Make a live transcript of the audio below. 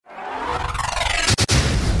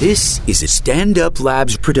This is a Stand Up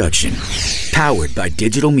Labs production, powered by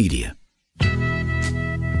digital media.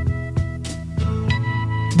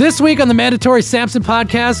 This week on the Mandatory Sampson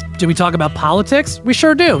podcast, do we talk about politics? We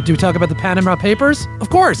sure do. Do we talk about the Panama Papers? Of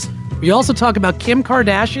course. We also talk about Kim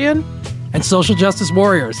Kardashian and social justice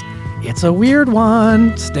warriors. It's a weird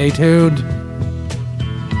one. Stay tuned.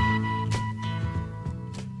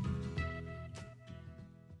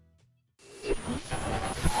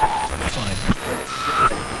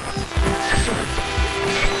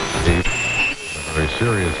 Very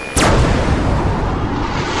serious.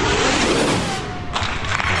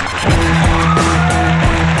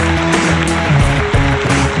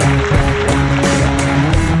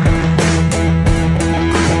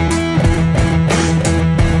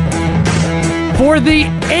 For the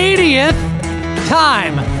 80th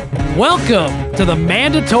time, welcome to the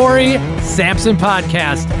Mandatory Sampson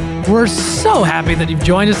podcast. We're so happy that you've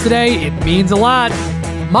joined us today. It means a lot.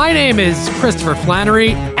 My name is Christopher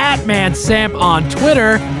Flannery, @ManSamp on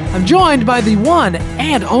Twitter. I'm joined by the one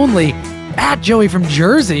and only @Joey from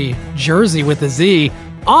Jersey, Jersey with a Z,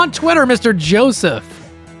 on Twitter, Mr. Joseph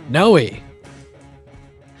Noe.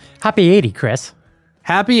 Happy 80, Chris.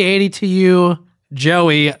 Happy 80 to you,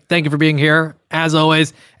 Joey. Thank you for being here. As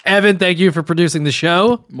always, Evan, thank you for producing the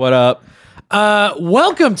show. What up?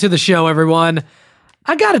 Welcome to the show, everyone.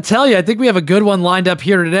 I gotta tell you, I think we have a good one lined up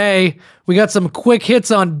here today. We got some quick hits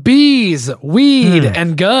on bees, weed,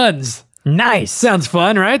 and guns. Nice. Sounds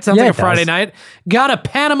fun, right? Sounds Yeah, like a it Friday does. night. Got a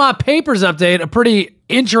Panama Papers update, a pretty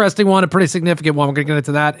interesting one, a pretty significant one. We're gonna get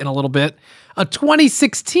into that in a little bit. A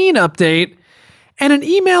 2016 update, and an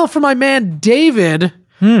email from my man David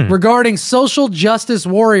regarding social justice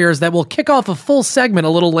warriors that will kick off a full segment a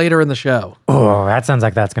little later in the show. Oh, that sounds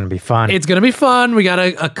like that's going to be fun. It's going to be fun. We got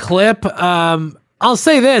a clip. I'll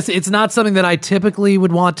say this. It's not something that I typically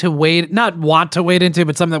would not want to wade into,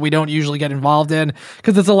 but something that we don't usually get involved in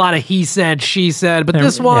because it's a lot of he said, she said. But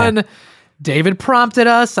this one, David prompted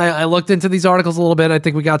us. I looked into these articles a little bit. I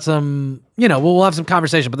think we got some, we'll have some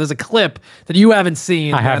conversation, but there's a clip that you haven't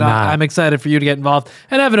seen. I have that not. I'm excited for you to get involved.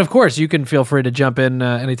 And Evan, of course, you can feel free to jump in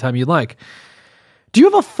anytime you'd like. Do you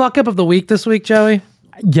have a fuck up of the week this week, Joey?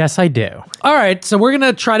 Yes, I do. All right, so we're going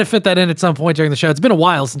to try to fit that in at some point during the show. It's been a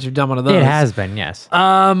while since you've done one of those. It has been, yes.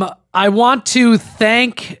 I want to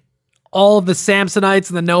thank all of the Samsonites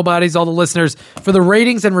and the nobodies, all the listeners, for the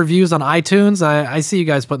ratings and reviews on iTunes. I see you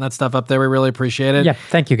guys putting that stuff up there. We really appreciate it. Yeah,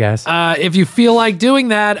 thank you guys. If you feel like doing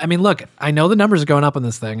that, I mean, look, I know the numbers are going up on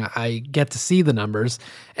this thing. I get to see the numbers,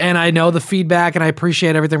 and I know the feedback, and I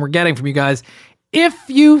appreciate everything we're getting from you guys. If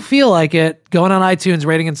you feel like it, going on iTunes,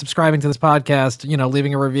 rating and subscribing to this podcast,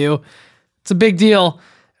 leaving a review, it's a big deal.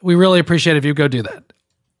 We really appreciate it if you go do that.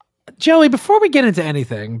 Joey, before we get into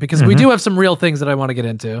anything, because we do have some real things that I want to get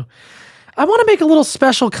into, I want to make a little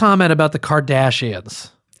special comment about the Kardashians.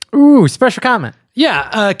 Ooh, special comment.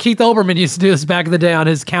 Yeah, Keith Olbermann used to do this back in the day on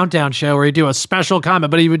his countdown show where he'd do a special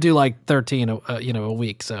comment, but he would do like 13 a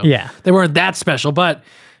week. So Yeah. they weren't that special, but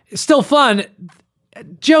still fun.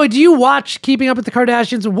 Joey, do you watch Keeping Up with the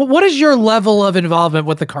Kardashians? What is your level of involvement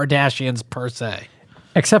with the Kardashians per se?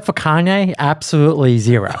 Except for Kanye, absolutely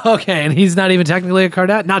zero. Okay, and he's not even technically a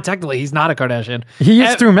Kardashian? Not technically, he's not a Kardashian. He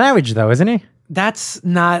is through marriage, though, isn't he? That's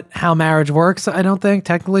not how marriage works, I don't think.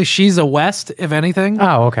 Technically, she's a West, if anything.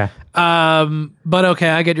 Oh, okay. But okay,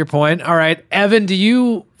 I get your point. All right, Evan, do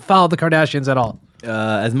you follow the Kardashians at all?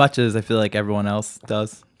 As much as I feel like everyone else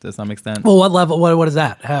does to some extent. Well, what level? What is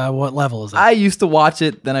that? What level is that? I used to watch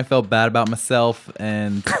it, then I felt bad about myself,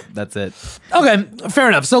 and that's it. Okay, fair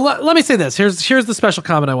enough. So let me say this. Here's the special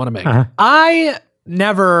comment I want to make. I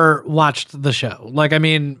never watched the show. Like, I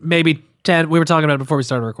mean, maybe 10. We were talking about it before we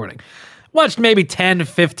started recording. Watched maybe 10,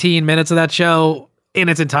 15 minutes of that show in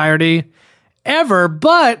its entirety ever.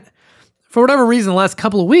 But for whatever reason, the last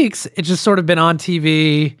couple of weeks, it's just sort of been on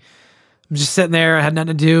TV. I'm just sitting there. I had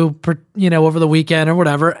nothing to do, over the weekend or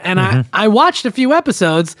whatever. And I watched a few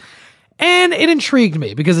episodes, and it intrigued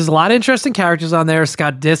me because there's a lot of interesting characters on there.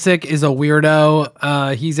 Scott Disick is a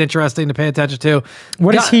weirdo. He's interesting to pay attention to.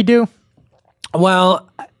 What does he do? Well,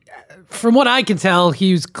 from what I can tell,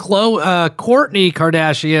 he's Kourtney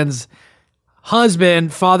Kardashian's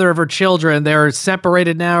husband, father of her children. They're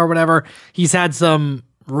separated now or whatever. He's had some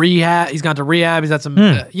rehab. He's gone to rehab. He's had some,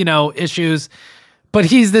 issues. But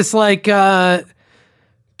he's this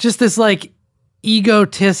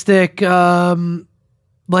egotistic,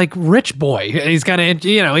 rich boy. He's kind of,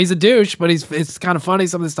 he's a douche, but it's kind of funny,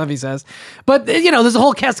 some of the stuff he says. But, there's a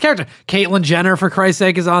whole cast of characters. Caitlyn Jenner, for Christ's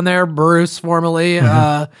sake, is on there. Bruce, formerly.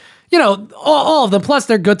 you know, all of them. Plus,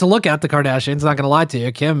 they're good to look at, the Kardashians. Not going to lie to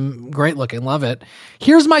you. Kim, great looking. Love it.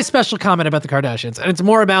 Here's my special comment about the Kardashians, and it's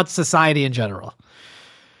more about society in general.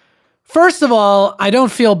 First of all, I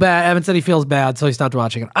don't feel bad. Evan said he feels bad, so he stopped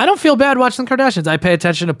watching it. I don't feel bad watching the Kardashians. I pay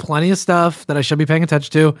attention to plenty of stuff that I should be paying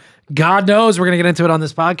attention to. God knows we're going to get into it on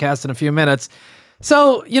this podcast in a few minutes.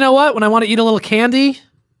 So, you know what? When I want to eat a little candy,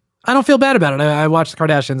 I don't feel bad about it. I watch the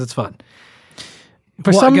Kardashians. It's fun.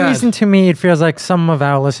 For some reason, to me, it feels like some of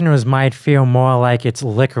our listeners might feel more like it's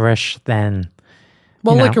licorice than...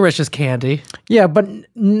 Well, licorice is candy. Yeah, but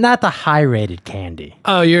not the high-rated candy.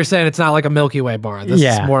 Oh, you're saying it's not like a Milky Way bar. This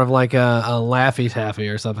is more of like a Laffy Taffy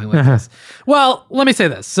or something like this. Well, let me say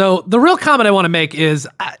this. So the real comment I want to make is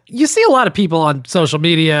you see a lot of people on social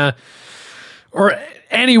media or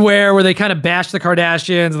anywhere where they kind of bash the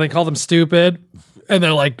Kardashians and they call them stupid. And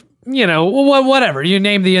they're like, you know, whatever. You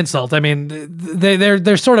name the insult. I mean,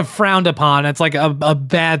 they're sort of frowned upon. It's like a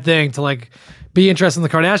bad thing to like be interested in the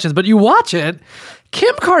Kardashians. But you watch it,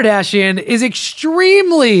 Kim Kardashian is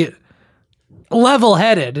extremely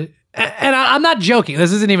level-headed. And I'm not joking.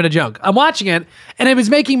 This isn't even a joke. I'm watching it, and it was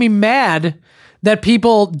making me mad that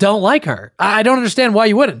people don't like her. I don't understand why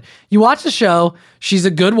you wouldn't. You watch the show. She's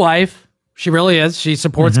a good wife. She really is. She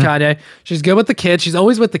supports Kanye. She's good with the kids. She's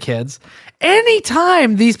always with the kids.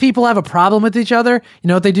 Anytime these people have a problem with each other, you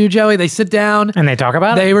know what they do, Joey? They sit down. And they talk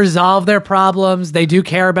about it? They resolve their problems. They do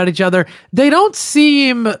care about each other. They don't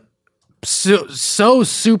seem so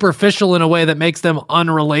superficial in a way that makes them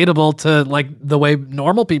unrelatable to like the way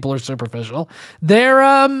normal people are superficial. They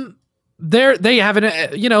have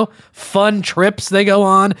fun trips they go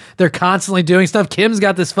on. They're constantly doing stuff. Kim's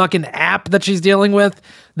got this fucking app that she's dealing with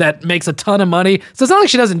that makes a ton of money. So it's not like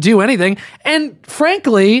she doesn't do anything. And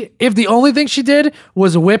frankly, if the only thing she did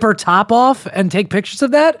was whip her top off and take pictures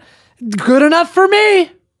of that, good enough for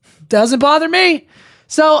me. Doesn't bother me.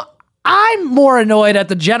 So I'm more annoyed at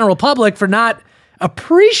the general public for not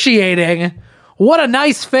appreciating what a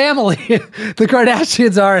nice family the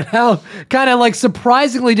Kardashians are and how kind of like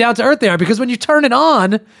surprisingly down to earth they are. Because when you turn it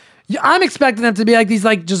on, I'm expecting them to be like these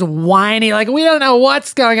like just whiny, like we don't know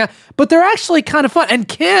what's going on, but they're actually kind of fun. And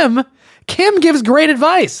Kim gives great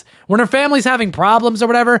advice when her family's having problems or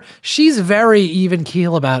whatever. She's very even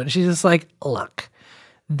keel about it. She's just like, look,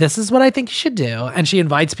 this is what I think you should do. And she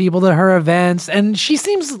invites people to her events and she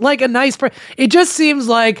seems like a nice person. It just seems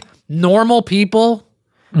like normal people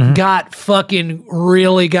got fucking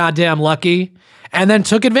really goddamn lucky and then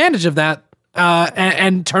took advantage of that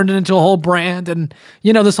and turned it into a whole brand and,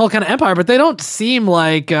 you know, this whole kind of empire. But they don't seem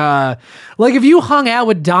like if you hung out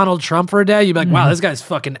with Donald Trump for a day, you'd be like, wow, this guy's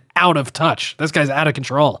fucking out of touch. This guy's out of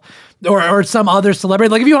control. Or some other celebrity.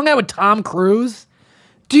 Like if you hung out with Tom Cruise,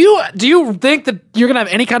 do you think that you're going to have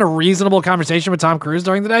any kind of reasonable conversation with Tom Cruise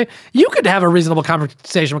during the day? You could have a reasonable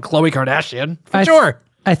conversation with Khloe Kardashian, for sure.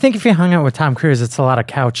 I think if you hung out with Tom Cruise, it's a lot of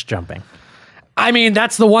couch jumping. I mean,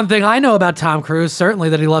 that's the one thing I know about Tom Cruise, certainly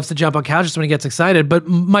that he loves to jump on couches when he gets excited. But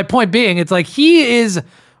my point being, it's like he is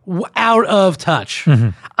out of touch.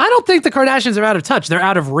 I don't think the Kardashians are out of touch. They're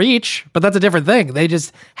out of reach, but that's a different thing. They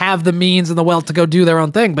just have the means and the wealth to go do their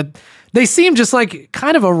own thing. But they seem just like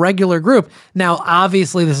kind of a regular group. Now,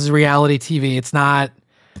 obviously, this is reality TV. It's not...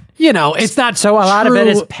 You know, it's not so a lot of it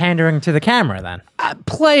is pandering to the camera then.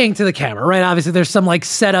 Playing to the camera, right? Obviously, there's some like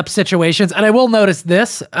setup situations. And I will notice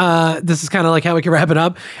this. This is kind of like how we can wrap it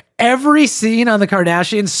up. Every scene on the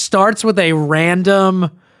Kardashians starts with a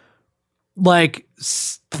random like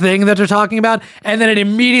thing that they're talking about. And then it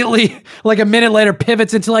immediately, like a minute later,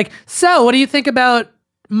 pivots into like, so what do you think about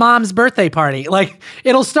Mom's birthday party? Like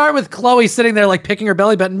it'll start with Khloe sitting there like picking her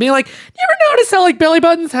belly button, being like, you ever notice how like belly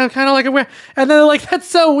buttons have kind of like a weird, and then they're like, that's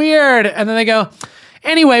so weird, and then they go,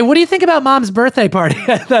 anyway, what do you think about Mom's birthday party?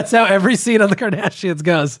 That's how every scene of the Kardashians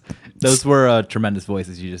goes. Those were tremendous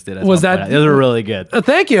voices you just did. Was that? Those were really good.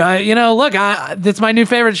 Thank you. Look, that's my new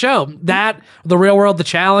favorite show. That, The Real World, The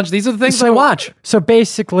Challenge. These are the things I watch. So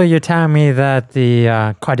basically, you're telling me that the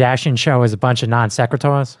Kardashian show is a bunch of non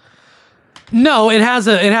sequiturs? No, it has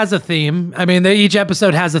a theme. I mean, each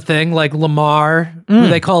episode has a thing. Like Lamar, who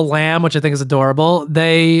they call Lamb, which I think is adorable.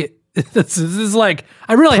 This is like,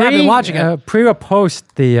 I really have been watching it. Pre or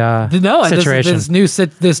post the situation.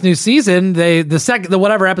 This new season, the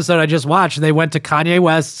whatever episode I just watched, they went to Kanye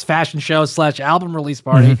West's fashion show / album release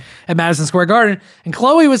party at Madison Square Garden, and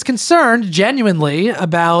Khloe was concerned genuinely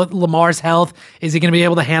about Lamar's health. Is he going to be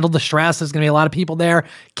able to handle the stress? There's going to be a lot of people there.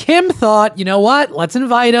 Kim thought, you know what? Let's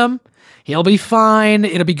invite him. He'll be fine.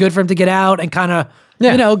 It'll be good for him to get out and kind of,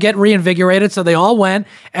 get reinvigorated. So they all went.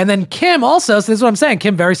 And then Kim also, so this is what I'm saying,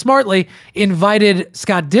 Kim very smartly invited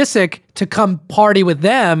Scott Disick to come party with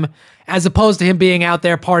them as opposed to him being out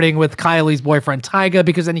there partying with Kylie's boyfriend Tyga,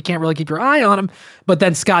 because then you can't really keep your eye on him. But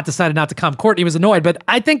then Scott decided not to come. Courtney was annoyed, but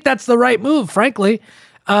I think that's the right move, frankly,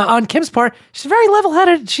 on Kim's part. She's very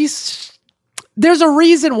level-headed. There's a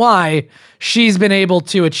reason why she's been able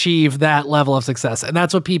to achieve that level of success, and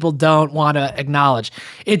that's what people don't want to acknowledge.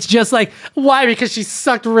 It's just like, why? Because she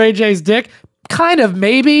sucked Ray J's dick? Kind of,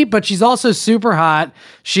 maybe, but she's also super hot.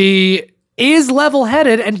 She is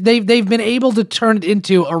level-headed, and they've been able to turn it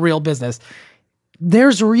into a real business.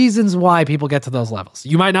 There's reasons why people get to those levels.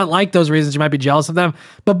 You might not like those reasons. You might be jealous of them,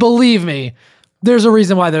 but believe me, there's a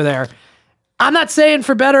reason why they're there. I'm not saying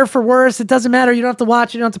for better or for worse. It doesn't matter. You don't have to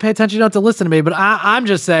watch. You don't have to pay attention. You don't have to listen to me. But I'm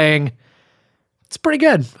just saying it's pretty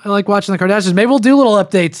good. I like watching the Kardashians. Maybe we'll do little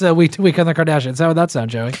updates week to week on the Kardashians. How would that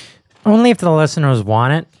sound, Joey? Only if the listeners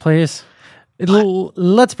want it, please.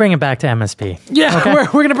 Let's bring it back to MSP. Yeah, okay? we're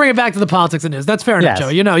going to bring it back to the politics and news. That's fair enough,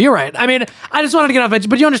 Yes. Joey. You're right. I mean, I just wanted to get off it,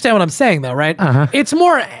 but you understand what I'm saying, though, right? It's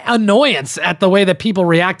more annoyance at the way that people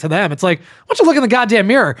react to them. It's like, why don't you look in the goddamn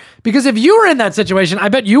mirror? Because if you were in that situation, I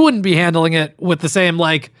bet you wouldn't be handling it with the same,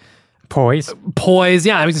 like... Poise.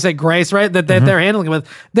 Yeah, I was going to say grace, right? That they're handling it with.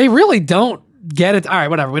 They really don't get it. All right,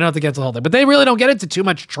 whatever. We don't have to get to the whole thing. But they really don't get into too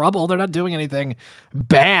much trouble. They're not doing anything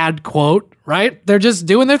bad, quote, right? They're just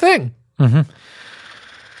doing their thing.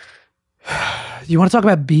 You want to talk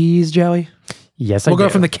about bees, Joey? Yes, We'll go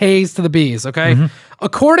from the K's to the B's, okay?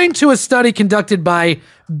 According to a study conducted by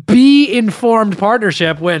Bee Informed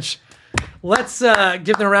Partnership, which let's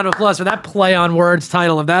give them a round of applause for that play on words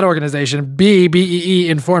title of that organization, BEE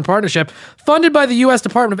Informed Partnership, funded by the U.S.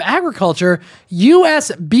 Department of Agriculture.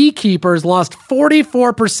 U.S. beekeepers lost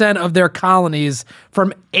 44% of their colonies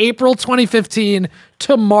from April 2015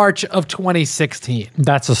 to March of 2016.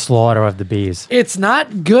 That's a slaughter of the bees. It's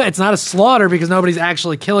not good. It's not a slaughter because nobody's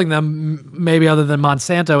actually killing them, maybe other than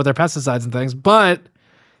Monsanto with their pesticides and things. But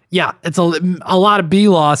yeah, it's a lot of bee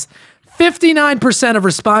loss. 59% of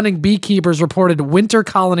responding beekeepers reported winter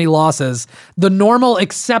colony losses. The normal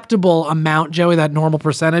acceptable amount, Joey, that normal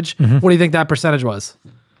percentage, what do you think that percentage was?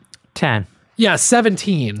 10. Yeah,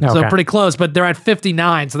 17. Okay. So pretty close, but they're at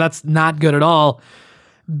 59, so that's not good at all.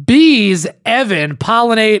 Bees, Evan,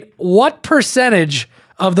 pollinate what percentage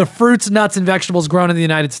of the fruits, nuts, and vegetables grown in the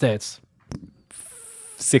United States?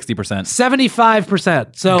 60%.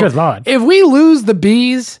 75%. So Good Lord. If we lose the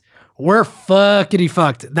bees, we're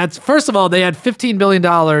fucked. That's, first of all, they had $15 billion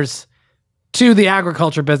to the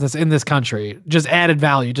agriculture business in this country, just added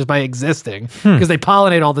value just by existing, because they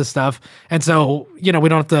pollinate all this stuff. And so, we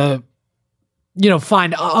don't have to,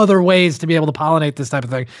 find other ways to be able to pollinate this type of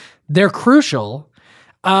thing. They're crucial.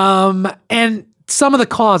 And some of the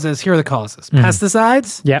causes, here are the causes.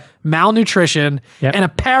 Pesticides, Yep. malnutrition, Yep. and a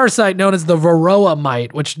parasite known as the varroa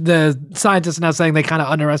mite, which the scientists are now saying they kind of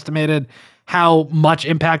underestimated how much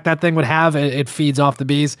impact that thing would have. It feeds off the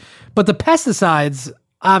bees. But the pesticides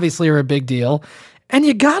obviously are a big deal. And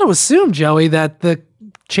you got to assume, Joey, that the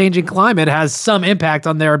changing climate has some impact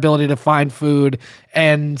on their ability to find food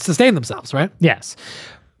and sustain themselves, right? Yes.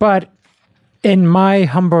 But in my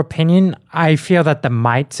humble opinion, I feel that the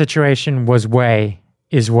mite situation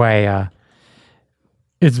is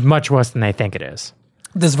much worse than they think it is.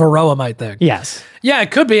 This varroa mite thing. Yes. Yeah,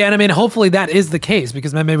 it could be. And I mean, hopefully that is the case,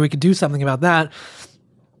 because maybe we could do something about that.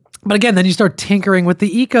 But again, then you start tinkering with the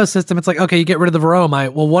ecosystem. It's like, okay, you get rid of the varroa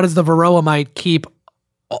mite. Well, what does the varroa mite keep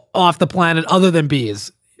off the planet other than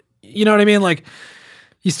bees? You know what I mean? Like,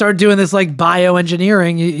 you start doing this like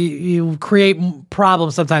bioengineering, you create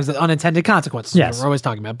problems sometimes with unintended consequences. Yes. We're always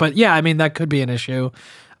talking about. But yeah, I mean, that could be an issue.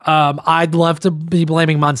 I'd love to be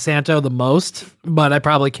blaming Monsanto the most, but I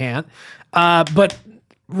probably can't. But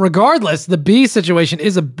regardless, the bee situation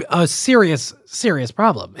is a serious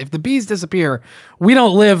problem. If the bees disappear, we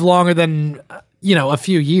don't live longer than, a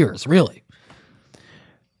few years, really.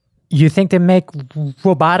 You think they make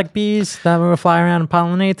robotic bees that will fly around and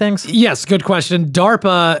pollinate things? Yes, good question.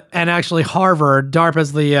 DARPA and actually Harvard,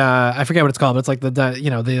 DARPA's the, I forget what it's called, but it's like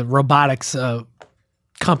the robotics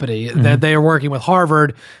company that they are working with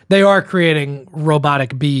Harvard. They are creating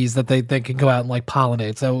robotic bees that they can go out and like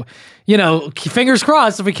pollinate. So, fingers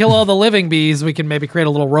crossed, if we kill all the living bees, we can maybe create a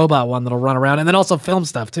little robot one that'll run around and then also film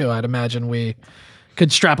stuff too. I'd imagine we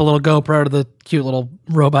could strap a little GoPro to the cute little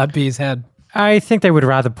robot bee's head. I think they would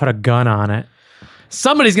rather put a gun on it.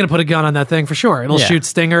 Somebody's going to put a gun on that thing for sure. It'll shoot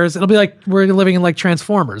stingers. It'll be like we're living in like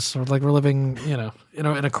Transformers, or like we're living, in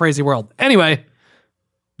a crazy world. Anyway,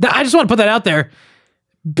 I just want to put that out there.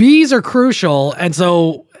 Bees are crucial, and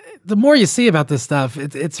so the more you see about this stuff,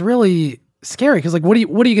 it's really scary, because like, what are you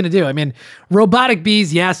going to do? I mean, robotic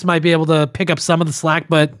bees, yes, might be able to pick up some of the slack,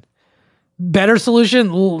 but better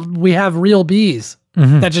solution, we have real bees.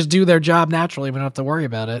 that just do their job naturally. We don't have to worry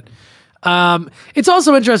about it. It's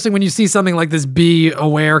also interesting when you see something like this Be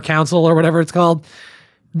Aware Council or whatever it's called.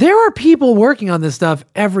 There are people working on this stuff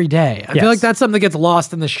every day. I feel like that's something that gets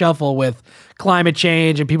lost in the shuffle with climate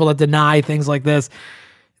change and people that deny things like this.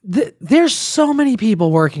 There's so many people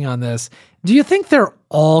working on this. Do you think they're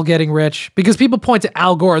all getting rich? Because people point to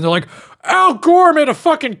Al Gore and they're like, Al Gore made a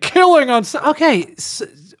fucking killing on... Okay,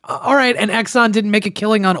 all right, and Exxon didn't make a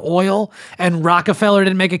killing on oil, and Rockefeller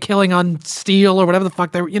didn't make a killing on steel or whatever the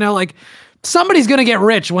fuck they were, like... Somebody's going to get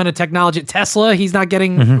rich when a technology... Tesla, he's not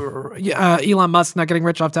getting... Elon Musk's not getting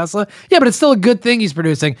rich off Tesla. Yeah, but it's still a good thing he's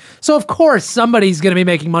producing. So, of course, somebody's going to be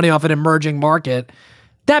making money off an emerging market.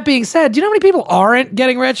 That being said, do you know how many people aren't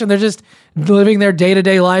getting rich and they're just living their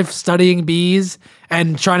day-to-day life studying bees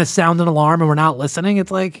and trying to sound an alarm and we're not listening? It's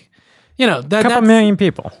like, couple million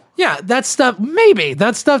people. Yeah, that's stuff. Maybe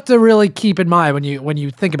that's stuff to really keep in mind when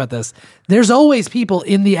you think about this. There's always people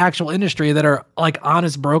in the actual industry that are like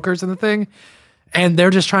honest brokers in the thing, and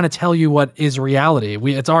they're just trying to tell you what is reality.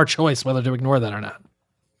 It's our choice whether to ignore that or not.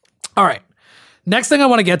 All right, next thing I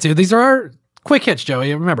want to get to. These are our quick hits,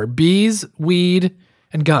 Joey. Remember, bees, weed,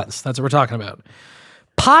 and guns. That's what we're talking about.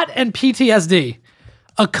 Pot and PTSD.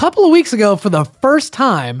 A couple of weeks ago, for the first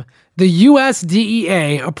time, the US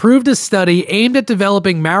DEA approved a study aimed at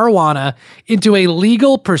developing marijuana into a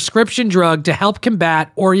legal prescription drug to help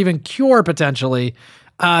combat or even cure potentially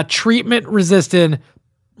treatment-resistant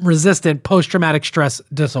post-traumatic stress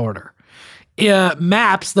disorder.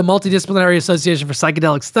 MAPS, the Multidisciplinary Association for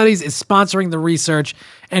Psychedelic Studies, is sponsoring the research,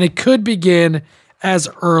 and it could begin as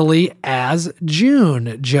early as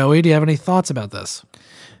June. Joey, do you have any thoughts about this?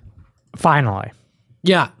 Finally.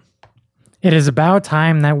 Yeah. It is about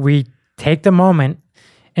time that we take the moment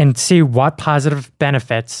and see what positive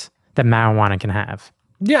benefits that marijuana can have.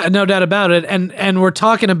 Yeah, no doubt about it. And we're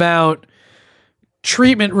talking about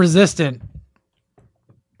treatment-resistant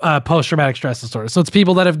post-traumatic stress disorder. So it's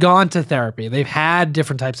people that have gone to therapy. They've had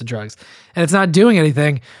different types of drugs, and it's not doing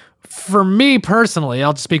anything. For me personally,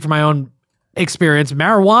 I'll just speak from my own experience.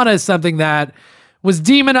 Marijuana is something that was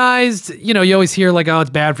demonized. You always hear like, oh,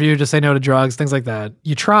 it's bad for you, just say no to drugs, things like that.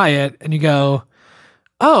 You try it and you go,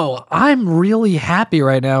 oh, I'm really happy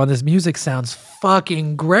right now and this music sounds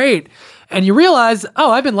fucking great. And you realize,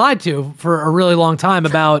 oh, I've been lied to for a really long time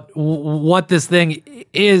about what this thing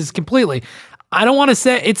is completely. I don't want to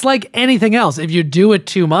say, it's like anything else. If you do it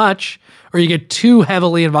too much or you get too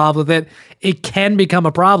heavily involved with it, it can become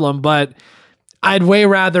a problem. But I'd way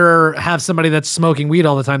rather have somebody that's smoking weed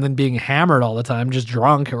all the time than being hammered all the time, just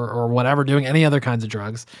drunk or whatever, doing any other kinds of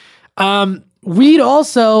drugs. Weed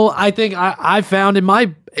also, I think I found in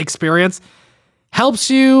my experience, helps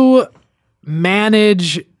you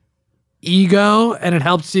manage ego, and it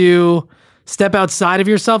helps you step outside of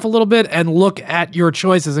yourself a little bit and look at your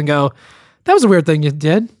choices and go, that was a weird thing you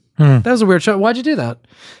did. That was a weird choice. Why'd you do that?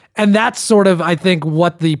 And that's sort of, I think,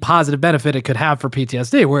 what the positive benefit it could have for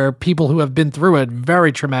PTSD, where people who have been through a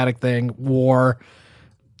very traumatic thing, war,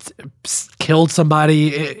 killed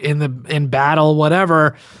somebody in battle,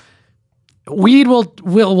 whatever, weed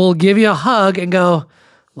will give you a hug and go,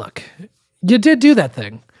 look, you did do that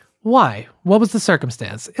thing. Why? What was the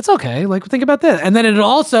circumstance? It's okay. Like, think about this. And then it'll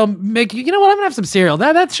also make you know what? I'm going to have some cereal.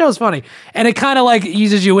 That show's funny. And it kind of like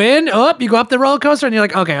eases you in. You go up the roller coaster and you're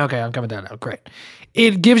like, okay, I'm coming down now. Great.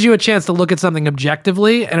 It gives you a chance to look at something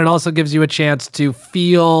objectively, and it also gives you a chance to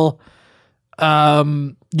feel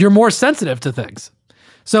you're more sensitive to things.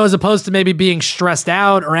 So as opposed to maybe being stressed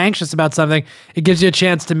out or anxious about something, it gives you a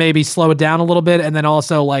chance to maybe slow it down a little bit and then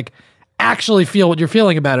also like actually feel what you're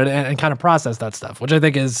feeling about it and kind of process that stuff, which I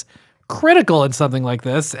think is critical in something like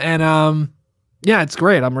this. And yeah, it's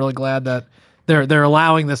great. I'm really glad that they're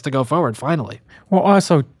allowing this to go forward finally. Well,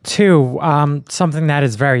 also too, something that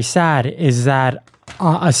is very sad is that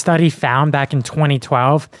a study found back in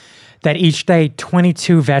 2012 that each day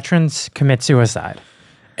 22 veterans commit suicide.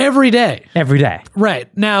 Every day. Every day. Right.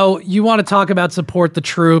 Now, you want to talk about support the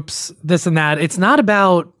troops, this and that. It's not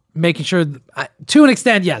about making sure, to an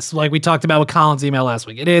extent, yes, like we talked about with Colin's email last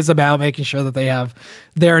week. It is about making sure that they have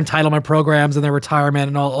their entitlement programs and their retirement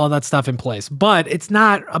and all that stuff in place. But it's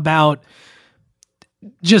not about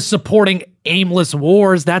just supporting aimless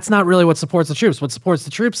wars. That's not really what supports the troops. What supports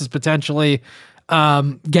the troops is potentially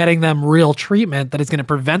getting them real treatment that is going to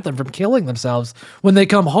prevent them from killing themselves when they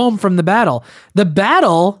come home from the battle. The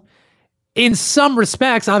battle, in some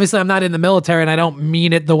respects, obviously I'm not in the military and I don't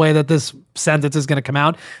mean it the way that this sentence is going to come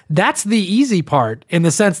out. That's the easy part in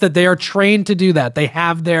the sense that they are trained to do that. They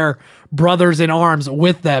have their brothers in arms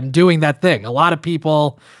with them doing that thing. A lot of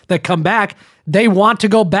people that come back, they want to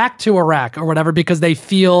go back to Iraq or whatever because they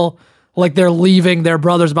feel like they're leaving their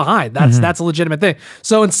brothers behind. That's a legitimate thing.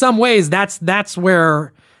 So in some ways, that's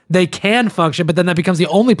where they can function, but then that becomes the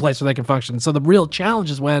only place where they can function. So the real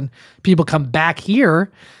challenge is when people come back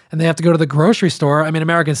here and they have to go to the grocery store. I mean,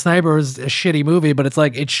 American Sniper is a shitty movie, but it's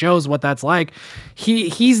like, it shows what that's like.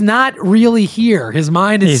 He's not really here. His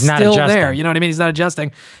mind is still there. You know what I mean? He's not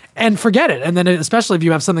adjusting. And forget it. And then especially if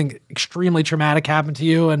you have something extremely traumatic happen to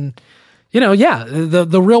you, and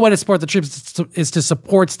the real way to support the troops is to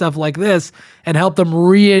support stuff like this and help them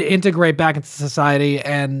reintegrate back into society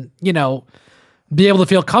and, be able to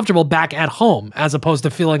feel comfortable back at home as opposed to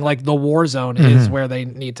feeling like the war zone is where they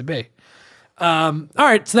need to be. All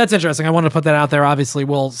right, so that's interesting. I wanted to put that out there. Obviously,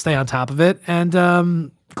 we'll stay on top of it.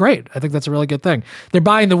 And great. I think that's a really good thing. They're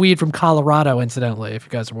buying the weed from Colorado, incidentally, if you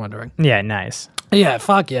guys are wondering. Yeah, nice. Yeah,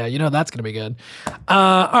 fuck yeah. That's going to be good.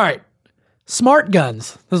 All right. Smart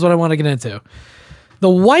guns. This is what I want to get into. The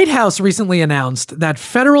White House recently announced that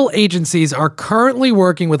federal agencies are currently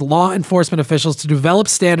working with law enforcement officials to develop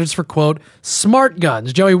standards for, quote, smart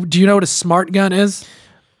guns. Joey, do you know what a smart gun is?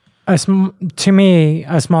 To me,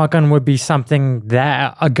 a smart gun would be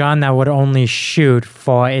a gun that would only shoot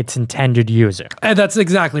for its intended user. And that's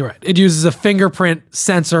exactly right. It uses a fingerprint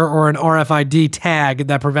sensor or an RFID tag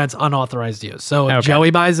that prevents unauthorized use. So if Joey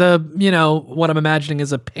buys what I'm imagining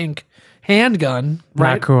is a pink handgun,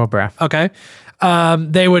 right? Not cool, bro. Okay.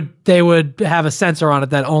 They would have a sensor on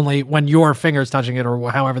it that only when your finger's touching it or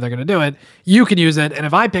however they're going to do it, you can use it. And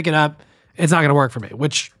if I pick it up, it's not going to work for me,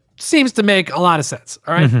 which seems to make a lot of sense.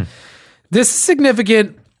 All right. This is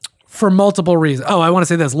significant for multiple reasons. Oh, I want to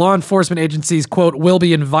say this. Law enforcement agencies, quote, will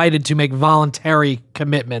be invited to make voluntary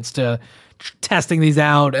commitments to testing these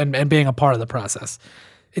out and being a part of the process.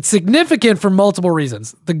 It's significant for multiple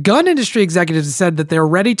reasons. The gun industry executives have said that they're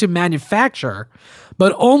ready to manufacture,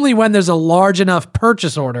 but only when there's a large enough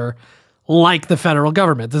purchase order like the federal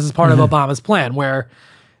government. This is part of Obama's plan, where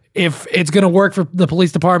if it's going to work for the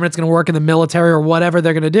police department, it's going to work in the military or whatever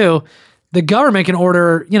they're going to do, the government can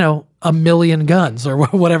order, 1 million guns or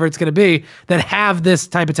whatever it's going to be that have this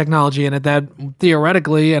type of technology in it that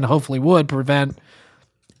theoretically and hopefully would prevent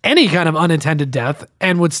any kind of unintended death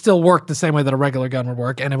and would still work the same way that a regular gun would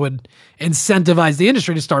work, and it would incentivize the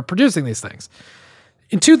industry to start producing these things.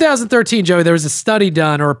 In 2013, Joey, there was a study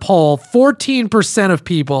done or a poll, 14% of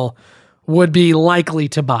people would be likely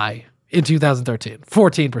to buy in 2013.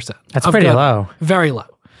 14%. That's pretty low. Very low.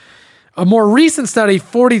 A more recent study,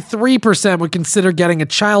 43% would consider getting a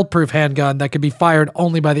child-proof handgun that could be fired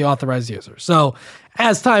only by the authorized user. So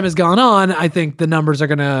as time has gone on, I think the numbers are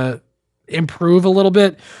going to improve a little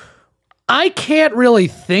bit. I can't really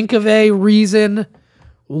think of a reason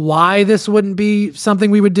why this wouldn't be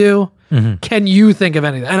something we would do. Can you think of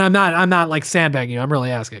anything? And I'm not like sandbagging you. I'm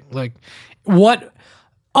really asking, like, what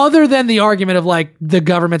other than the argument of like the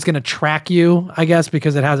government's going to track you, I guess,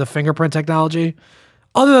 because it has a fingerprint technology.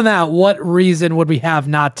 Other than that, what reason would we have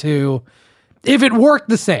not to, if it worked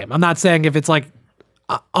the same? I'm not saying if it's like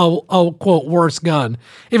a quote worse gun.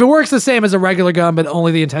 If it works the same as a regular gun, but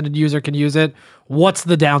only the intended user can use it, what's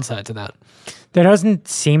the downside to that? There doesn't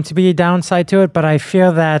seem to be a downside to it, but I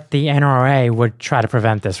feel that the NRA would try to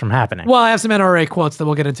prevent this from happening. Well, I have some NRA quotes that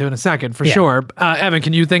we'll get into in a second, for sure. Evan,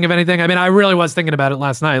 can you think of anything? I mean, I really was thinking about it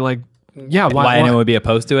last night. Like, why anyone would be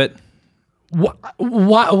opposed to it? What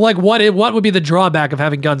would be the drawback of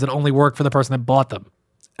having guns that only work for the person that bought them?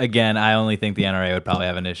 Again, I only think the NRA would probably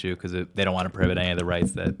have an issue because they don't want to prohibit any of the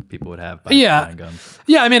rights that people would have by buying guns.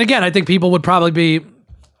 Yeah, I mean, again, I think people would probably be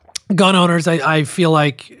gun owners. I feel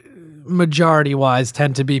like majority-wise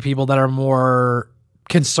tend to be people that are more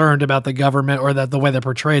concerned about the government, or that the way they're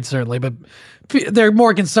portrayed, certainly, but they're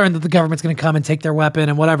more concerned that the government's going to come and take their weapon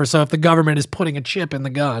and whatever. So if the government is putting a chip in the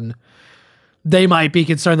gun, they might be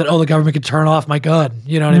concerned that, the government could turn off my gun.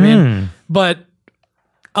 You know what I mean? But,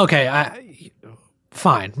 okay,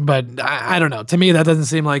 fine. But I don't know. To me, that doesn't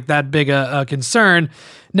seem like that big a concern.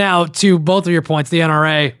 Now, to both of your points, the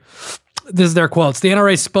NRA, this is their quotes. The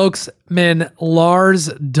NRA spokesman, Lars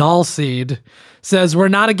Dahlseed, says, "We're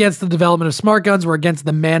not against the development of smart guns. We're against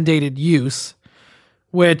the mandated use,"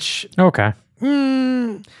 which... Okay.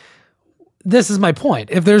 This is my point.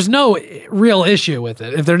 If there's no real issue with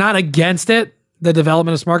it, if they're not against it, the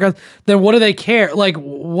development of smart guns, then what do they care? Like,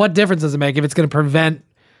 what difference does it make if it's going to prevent,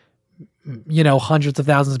 hundreds of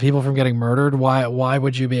thousands of people from getting murdered? Why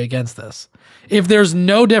would you be against this? If there's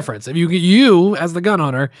no difference, if you as the gun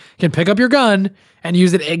owner can pick up your gun and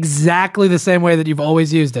use it exactly the same way that you've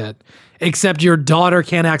always used it, except your daughter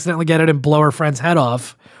can't accidentally get it and blow her friend's head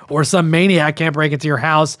off, or some maniac can't break into your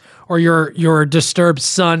house, or your disturbed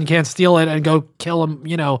son can't steal it and go kill him,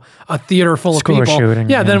 a theater full of people. Shooting,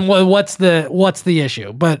 then what's the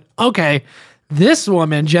issue? But okay, this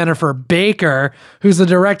woman, Jennifer Baker, who's the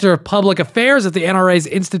director of public affairs at the NRA's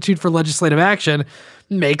Institute for Legislative Action,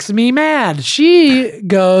 makes me mad. She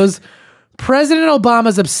goes, President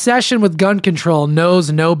Obama's obsession with gun control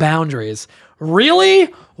knows no boundaries. Really?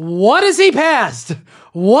 What has he passed?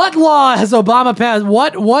 What law has Obama passed?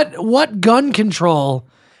 What gun control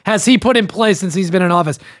has he put in place since he's been in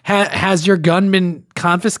office? Has your gun been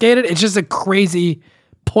confiscated? It's just a crazy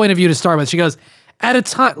point of view to start with. She goes, at a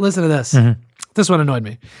time, listen to this. Mm-hmm. This one annoyed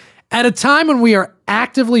me. At a time when we are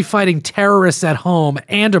actively fighting terrorists at home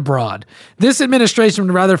and abroad, this administration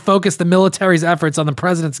would rather focus the military's efforts on the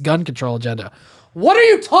president's gun control agenda. What are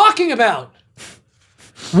you talking about?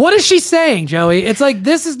 What is she saying, Joey? It's like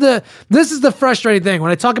this is the frustrating thing.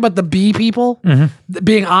 When I talk about the B people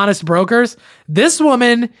being honest brokers, this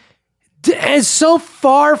woman is so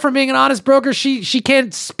far from being an honest broker, she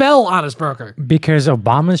can't spell honest broker. Because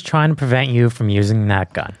Obama's trying to prevent you from using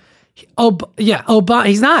that gun. Obama.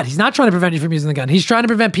 He's not trying to prevent you from using the gun. He's trying to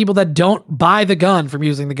prevent people that don't buy the gun from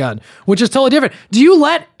using the gun, which is totally different. Do you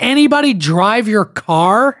let anybody drive your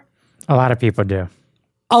car? A lot of people do.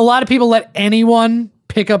 A lot of people let anyone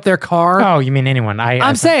pick up their car. Oh, you mean anyone?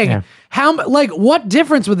 I'm saying, what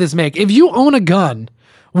difference would this make? If you own a gun,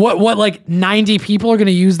 what 90 people are going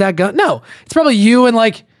to use that gun? No, it's probably you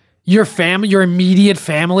and your family, your immediate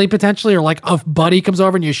family potentially, or a buddy comes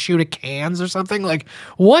over and you shoot at cans or something.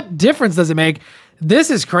 What difference does it make?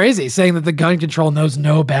 This is crazy, saying that the gun control knows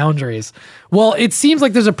no boundaries. Well, it seems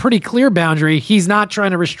like there's a pretty clear boundary. He's not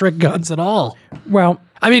trying to restrict guns at all. Well,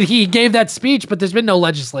 I mean, he gave that speech, but there's been no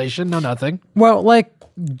legislation, no nothing. Well,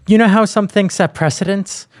 you know how some things set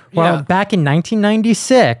precedents? Well, back in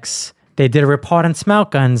 1996... they did a report on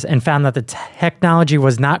smelt guns and found that the technology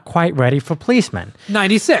was not quite ready for policemen.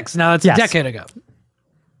 96. Now that's a decade ago.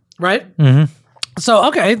 Right? Mm-hmm. So,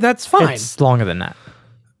 okay, that's fine. It's longer than that.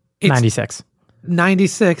 96.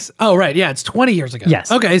 96. Oh, right. Yeah, it's 20 years ago.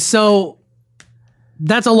 Yes. Okay, so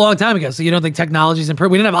that's a long time ago. So you don't think technology's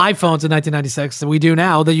improved? We didn't have iPhones in 1996, so we do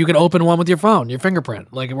now that you can open one with your phone, your fingerprint.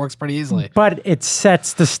 It works pretty easily. But it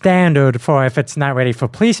sets the standard for if it's not ready for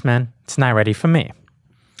policemen, it's not ready for me.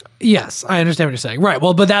 Yes, I understand what you're saying. Right.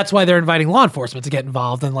 Well, but that's why they're inviting law enforcement to get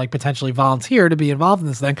involved and potentially volunteer to be involved in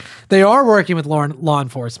this thing. They are working with law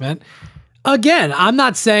enforcement. Again, I'm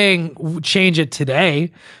not saying change it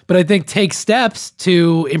today, but I think take steps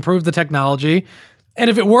to improve the technology.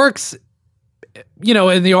 And if it works,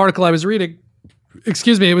 in the article I was reading,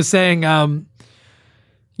 it was saying,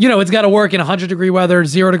 it's got to work in 100-degree weather,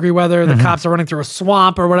 0-degree weather. The cops are running through a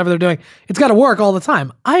swamp or whatever they're doing. It's got to work all the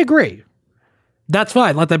time. I agree. That's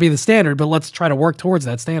fine. Let that be the standard, but let's try to work towards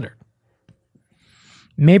that standard.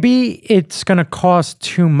 Maybe it's going to cost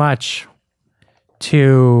too much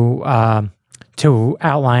to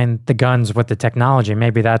outline the guns with the technology.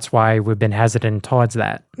 Maybe that's why we've been hesitant towards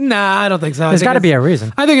that. Nah, I don't think so. There's got to be a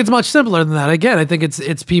reason. I think it's much simpler than that. Again, I think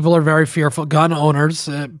it's people are very fearful. Gun owners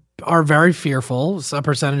are very fearful, a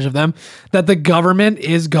percentage of them, that the government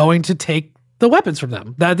is going to take the weapons from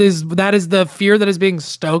them. That is the fear that is being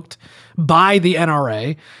stoked by the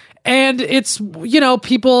NRA. And it's,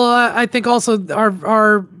 people I think also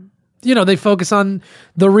are they focus on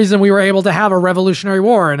the reason we were able to have a revolutionary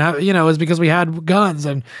war and is because we had guns,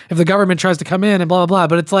 and if the government tries to come in and blah, blah,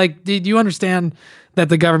 blah. But it's do you understand that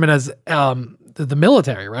the government has the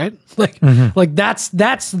military, right?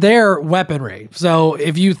 That's their weaponry. So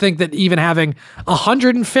if you think that even having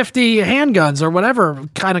 150 handguns or whatever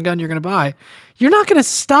kind of gun you're going to buy, you're not going to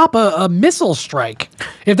stop a missile strike.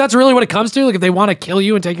 If that's really what it comes to, if they want to kill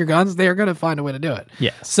you and take your guns, they're going to find a way to do it.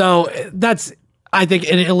 Yeah. So that's, I think,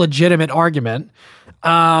 an illegitimate argument.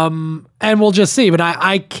 And we'll just see. But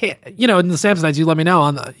I can't, in the Samsonites, you let me know.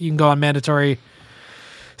 You can go on mandatory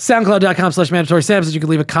SoundCloud.com/mandatory Samsons. You can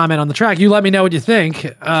leave a comment on the track. You let me know what you think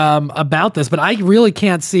about this. But I really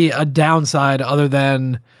can't see a downside other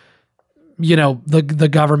than, the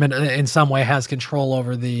government in some way has control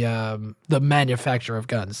over the manufacture of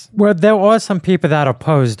guns. Well, there are some people that are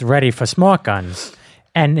posed ready for smart guns.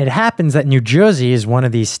 And it happens that New Jersey is one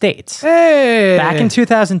of these states. Hey! Back in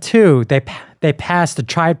 2002, they passed the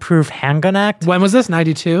Child-Proof Handgun Act. When was this?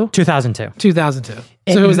 92? 2002. 2002.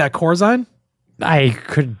 So who was that, Corzine? I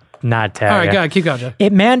could not tell. All right, go ahead. Keep going, Joe.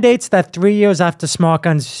 It mandates that 3 years after smart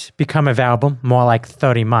guns become available, more like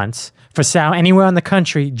 30 months, for sale anywhere in the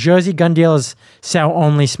country, Jersey gun dealers sell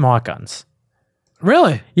only smart guns.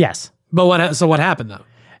 Really? Yes. But what happened,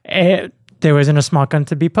 though? there isn't a smart gun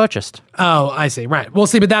to be purchased. Oh, I see. Right. Well,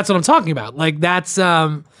 see, but that's what I'm talking about. Like that's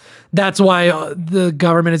why the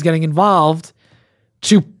government is getting involved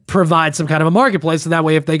to provide some kind of a marketplace. So that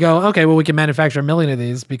way, if they go, okay, well, we can manufacture 1 million of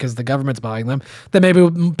these because the government's buying them, then maybe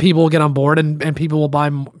people will get on board and people will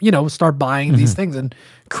buy, start buying these things and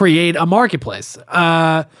create a marketplace.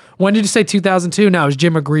 When did you say 2002? No, it was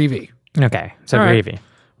Jim McGreevey. Okay. So All right. Greavy.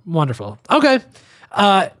 Wonderful. Okay.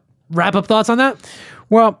 Wrap up thoughts on that?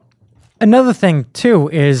 Well, another thing too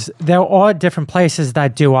is there are different places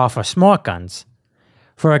that do offer smart guns.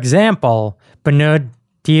 For example, Bernard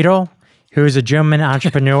Dietl, who's a German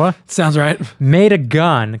entrepreneur, Sounds right. made a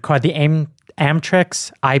gun called the Amtrix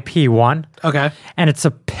IP1. Okay. And it's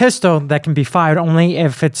a pistol that can be fired only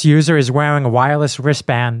if its user is wearing a wireless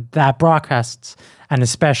wristband that broadcasts at a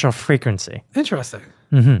special frequency. Interesting.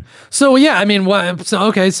 So yeah, I mean,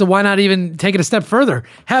 so why not even take it a step further?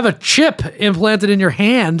 Have a chip implanted in your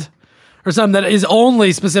hand or something that is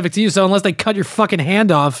only specific to you. So unless they cut your fucking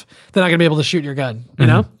hand off, they're not gonna be able to shoot your gun. You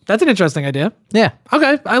know, that's an interesting idea. Yeah.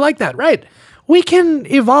 Okay, I like that. Right. We can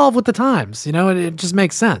evolve with the times. You know, it just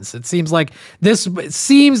makes sense. It seems like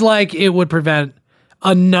it would prevent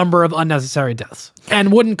a number of unnecessary deaths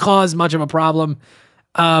and wouldn't cause much of a problem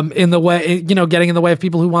in the way, getting in the way of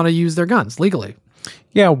people who want to use their guns legally.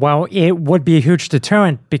 Yeah, well, it would be a huge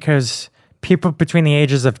deterrent because people between the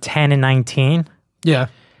ages of 10 and 19, Yeah.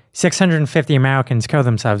 650 Americans kill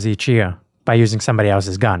themselves each year by using somebody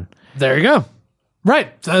else's gun. There you go.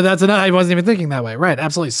 Right. So that's enough. I wasn't even thinking that way. Right.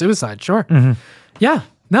 Absolutely. Suicide. Sure. Yeah.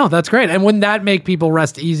 No, that's great. And wouldn't that make people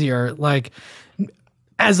rest easier? Like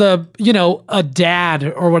as a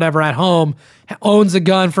dad or whatever at home owns a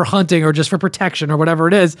gun for hunting or just for protection or whatever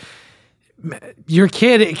it is, your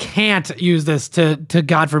kid can't use this to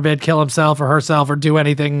God forbid kill himself or herself or do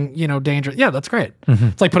anything dangerous. Yeah, that's great.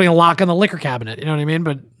 It's like putting a lock on the liquor cabinet. You know what I mean?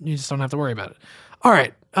 But you just don't have to worry about it. All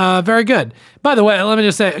right, very good. By the way, let me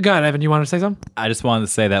just say, go ahead, Evan. You want to say something? I just wanted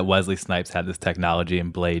to say that Wesley Snipes had this technology in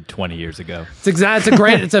Blade 20 years ago.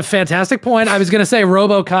 It's a fantastic point. I was going to say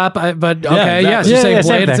RoboCop, but okay, yes, you say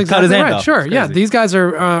Blade. It's exactly right. Off. Sure, yeah. These guys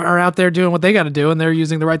are out there doing what they got to do, and they're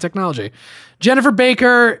using the right technology. Jennifer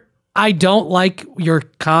Baker. I don't like your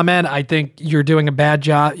comment. I think you're doing a bad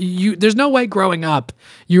job. There's no way growing up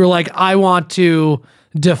you were like, I want to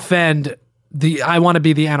I want to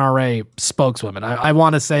be the NRA spokeswoman. I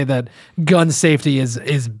want to say that gun safety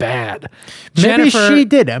is bad. Maybe she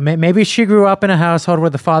did. Maybe she grew up in a household where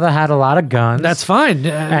the father had a lot of guns. That's fine.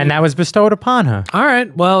 And that was bestowed upon her. All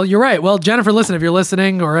right. Well, you're right. Well, Jennifer, listen, if you're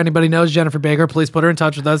listening or anybody knows Jennifer Baker, please put her in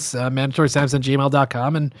touch with us,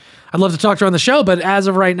 mandatorysamson@gmail.com. And I'd love to talk to her on the show. But as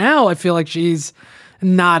of right now, I feel like she's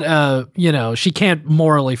not, she can't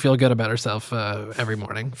morally feel good about herself every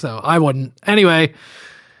morning. So I wouldn't. Anyway,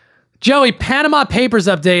 Joey, Panama Papers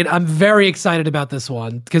update. I'm very excited about this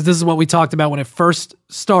one because this is what we talked about when it first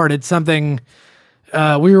started. Something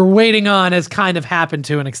we were waiting on has kind of happened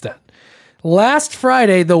to an extent. Last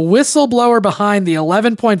Friday, the whistleblower behind the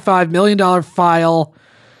 $11.5 million file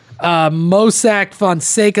Mossack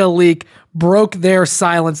Fonseca leak broke their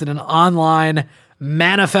silence in an online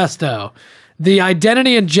manifesto. The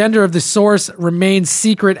identity and gender of the source remains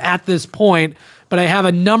secret at this point, but I have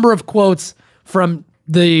a number of quotes from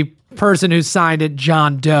the person who signed it,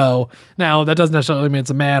 John Doe. Now, that doesn't necessarily mean it's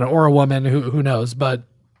a man or a woman, who knows, but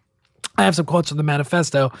I have some quotes from the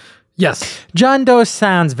manifesto. Yes. John Doe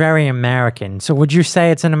sounds very American. So would you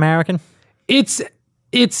say it's an American? I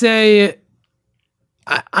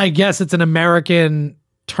guess it's an American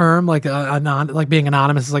term, like like being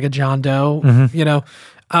anonymous is like a John Doe,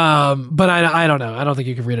 but I don't know. I don't think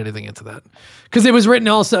you can read anything into that because it was written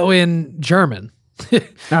also in German.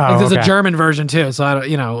 There's a German version too, so I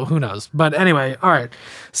don't, who knows. But anyway, all right.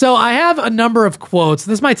 So I have a number of quotes.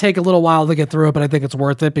 This might take a little while to get through it, but I think it's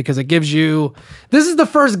worth it because it gives you. This is the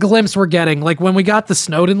first glimpse we're getting. Like when we got the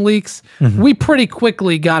Snowden leaks, we pretty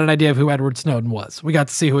quickly got an idea of who Edward Snowden was. We got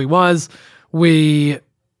to see who he was. We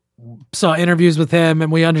saw interviews with him,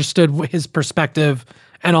 and we understood his perspective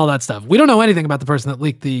and all that stuff. We don't know anything about the person that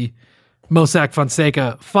leaked the Mossack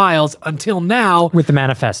Fonseca files until now. With the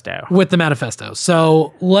manifesto.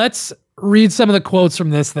 So let's read some of the quotes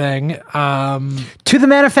from this thing. To the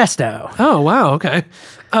manifesto. Oh, wow. Okay.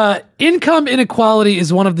 Income inequality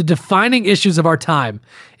is one of the defining issues of our time.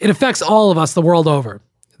 It affects all of us the world over.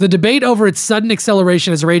 The debate over its sudden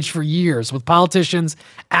acceleration has raged for years, with politicians,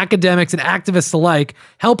 academics, and activists alike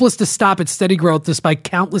helpless to stop its steady growth despite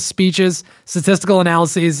countless speeches, statistical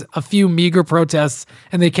analyses, a few meager protests,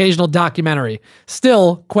 and the occasional documentary.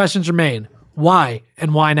 Still, questions remain. Why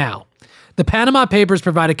and why now? The Panama Papers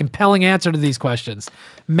provide a compelling answer to these questions.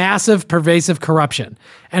 Massive, pervasive corruption.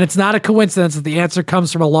 And it's not a coincidence that the answer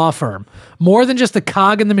comes from a law firm. More than just a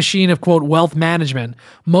cog in the machine of, quote, wealth management,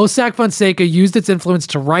 Mossack Fonseca used its influence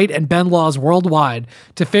to write and bend laws worldwide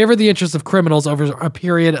to favor the interests of criminals over a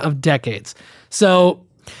period of decades. So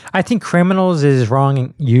I think criminals is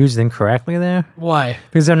wrong, used incorrectly there. why?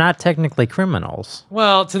 Because they're not technically criminals.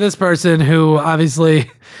 Well, to this person who obviously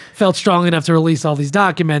felt strongly enough to release all these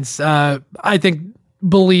documents, I think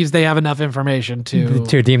believes they have enough information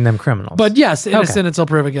to deem them criminals. But yes, innocent until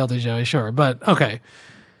proven guilty, Joey, sure. But okay.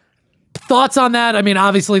 Thoughts on that? I mean,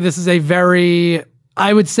 obviously this is a very,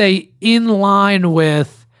 I would say, in line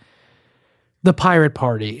with the Pirate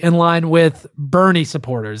Party, in line with Bernie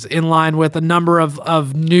supporters, in line with a number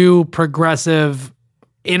of new progressive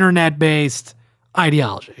internet-based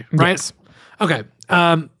ideology, right? Yes. Okay.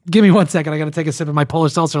 Give me 1 second. I got to take a sip of my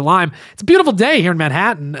Polish seltzer lime. It's a beautiful day here in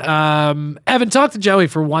Manhattan. Evan, talk to Joey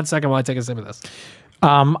for 1 second while I take a sip of this.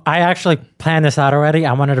 I actually planned this out already.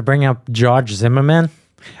 I wanted to bring up George Zimmerman.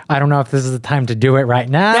 I don't know if this is the time to do it right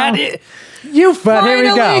now. You finally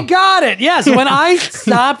here we go. got it. Yes. When I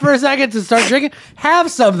stop for a second to start drinking,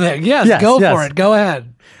 have something. Yes, go for it. Go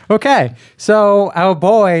ahead. Okay. So our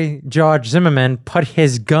boy, George Zimmerman, put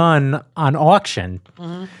his gun on auction,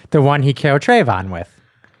 the one he killed Trayvon with.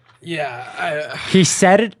 Yeah. He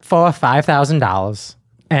set it for $5,000,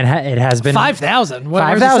 and it has been 5,000.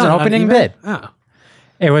 $5,000 opening bid. Oh.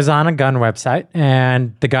 It was on a gun website,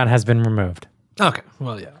 and the gun has been removed. Okay.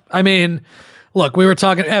 Well, yeah. I mean, look, we were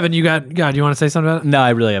talking. Evan, you want to say something about it? No,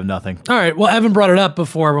 I really have nothing. All right. Well, Evan brought it up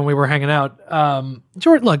before when we were hanging out.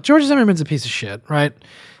 George Zimmerman's a piece of shit, right?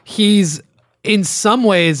 He's in some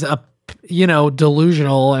ways a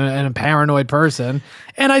delusional and a paranoid person,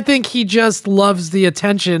 and I think he just loves the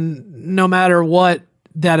attention, no matter what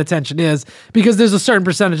that attention is, because there's a certain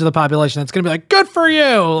percentage of the population that's going to be like, "Good for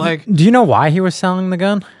you!" Like, do you know why he was selling the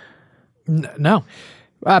gun? No.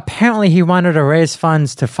 Apparently, he wanted to raise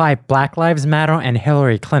funds to fight Black Lives Matter and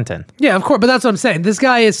Hillary Clinton. Yeah, of course. But that's what I'm saying. This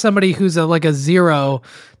guy is somebody who's like a zero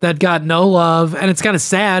that got no love. And it's kind of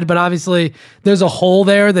sad, but obviously there's a hole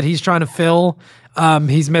there that he's trying to fill.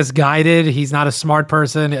 He's misguided. He's not a smart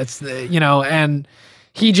person. It's, and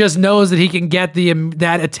he just knows that he can get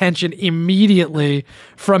that attention immediately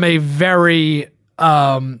from a very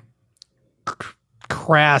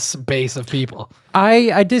crass base of people.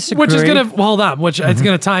 I disagree. Which is going to, it's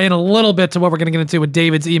going to tie in a little bit to what we're going to get into with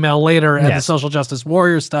David's email later and the social justice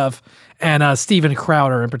warrior stuff and Steven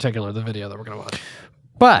Crowder in particular, the video that we're going to watch.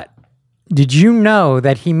 But did you know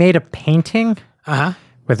that he made a painting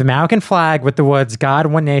with the American flag with the words, God,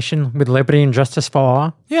 one nation, with liberty and justice for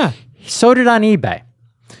all? Yeah. He sold it on eBay.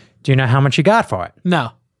 Do you know how much he got for it?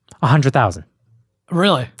 No. $100,000.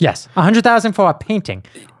 Really? Yes. $100,000 for a painting.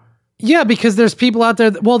 Yeah, because there's people out there.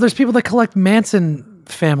 There's people that collect Manson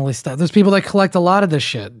family stuff. There's people that collect a lot of this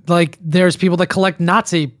shit. Like there's people that collect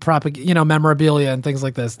Nazi memorabilia and things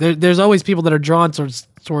like this. There's always people that are drawn towards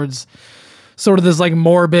sort of this like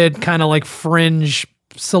morbid kind of like fringe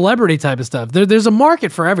celebrity type of stuff. There's a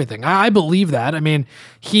market for everything. I believe that. I mean,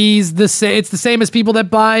 it's the same as people that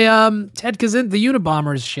buy Ted Kaczynski, the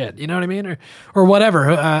Unabomber's shit. You know what I mean, or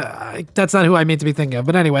whatever. That's not who I mean to be thinking of.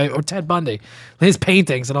 But anyway, or Ted Bundy, his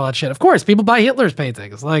paintings and all that shit. Of course, people buy Hitler's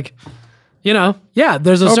paintings. Like,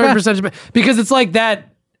 there's a certain percentage because it's like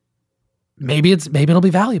that. Maybe it'll be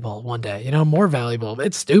valuable one day. More valuable.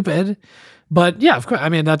 It's stupid. But yeah, of course. I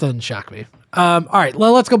mean, that doesn't shock me. All right,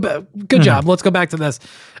 well, let's go back. Good job. Let's go back to this.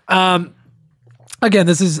 Again,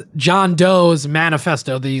 this is John Doe's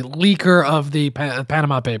manifesto, the leaker of the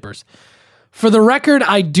Panama Papers. For the record,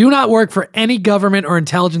 I do not work for any government or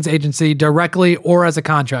intelligence agency directly or as a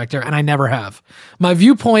contractor, and I never have. My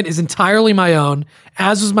viewpoint is entirely my own,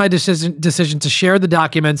 as was my decision to share the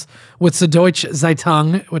documents with Süddeutsche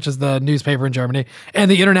Zeitung, which is the newspaper in Germany,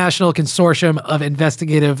 and the International Consortium of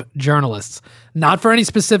Investigative Journalists. Not for any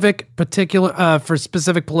specific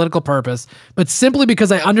political purpose, but simply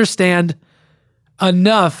because I understand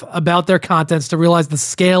enough about their contents to realize the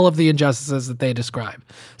scale of the injustices that they describe.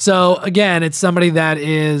 So again, it's somebody that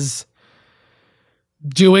is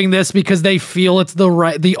doing this because they feel it's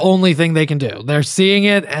the only thing they can do. They're seeing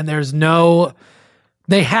it and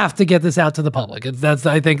they have to get this out to the public. That's,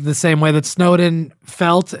 I think, the same way that Snowden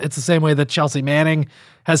felt. It's the same way that Chelsea Manning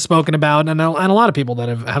has spoken about, and a lot of people that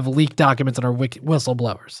have leaked documents and are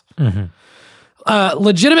whistleblowers. Mm-hmm.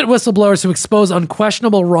 Legitimate whistleblowers who expose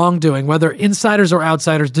unquestionable wrongdoing, whether insiders or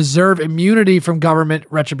outsiders, deserve immunity from government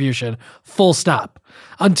retribution. Full stop.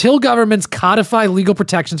 Until governments codify legal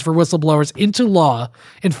protections for whistleblowers into law,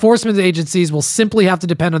 enforcement agencies will simply have to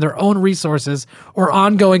depend on their own resources or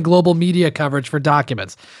ongoing global media coverage for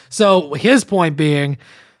documents. So his point being,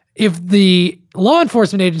 if the law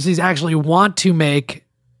enforcement agencies actually want to make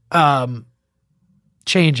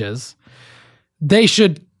changes, they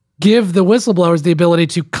should give the whistleblowers the ability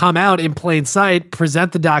to come out in plain sight,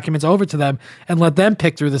 present the documents over to them, and let them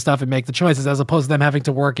pick through the stuff and make the choices, as opposed to them having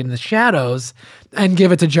to work in the shadows and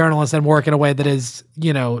give it to journalists and work in a way that is,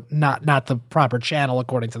 not the proper channel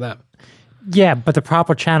according to them. Yeah, but the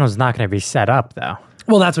proper channel is not going to be set up, though.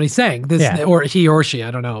 Well, that's what he's saying. Or he or she,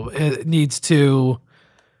 I don't know, that needs to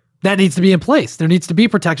be in place. There needs to be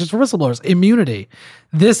protections for whistleblowers, immunity.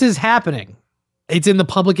 This is happening. It's in the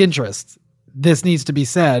public interest. This needs to be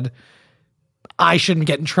said. I shouldn't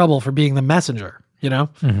get in trouble for being the messenger,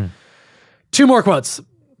 Mm-hmm. 2 more quotes.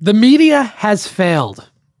 The media has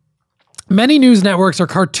failed. Many news networks are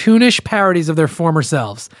cartoonish parodies of their former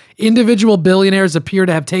selves. Individual billionaires appear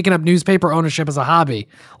to have taken up newspaper ownership as a hobby,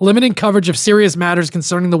 limiting coverage of serious matters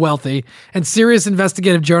concerning the wealthy, and serious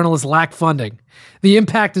investigative journalists lack funding. The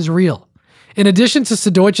impact is real. In addition to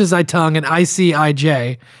Süddeutsche Zeitung and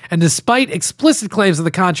ICIJ, and despite explicit claims to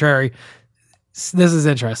the contrary, this is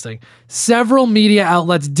interesting. Several media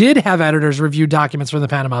outlets did have editors review documents from the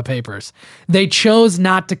Panama Papers. They chose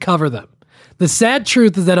not to cover them. The sad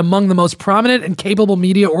truth is that among the most prominent and capable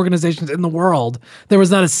media organizations in the world, there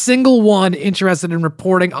was not a single one interested in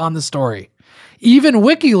reporting on the story. Even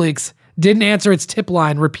WikiLeaks didn't answer its tip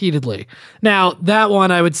line repeatedly. Now, that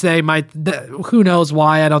one I would say who knows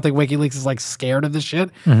why. I don't think WikiLeaks is scared of this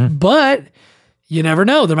shit, but you never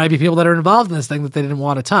know. There might be people that are involved in this thing that they didn't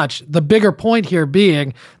want to touch. The bigger point here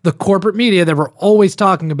being the corporate media that we're always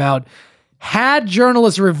talking about had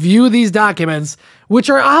journalists review these documents, which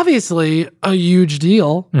are obviously a huge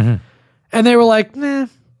deal. Mm-hmm. And they were like, no,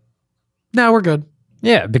 we're good.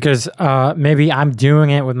 Yeah, because maybe I'm doing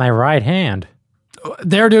it with my right hand.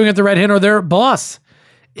 They're doing it the right hand, or their boss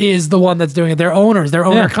is the one that's doing it. Their owners, their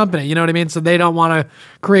owner company, you know what I mean? So they don't want to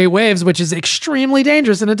create waves, which is extremely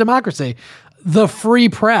dangerous in a democracy. The free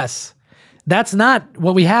press, that's not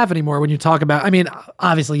what we have anymore when you talk about,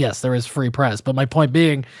 obviously, yes, there is free press, but my point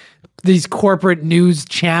being, these corporate news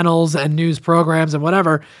channels and news programs and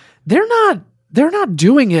whatever, they're not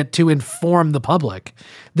doing it to inform the public.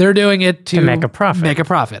 They're doing it to make a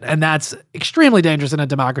profit. And that's extremely dangerous in a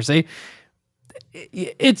democracy.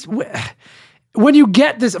 It's when you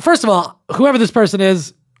get this, first of all, whoever this person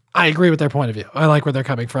is, I agree with their point of view. I like where they're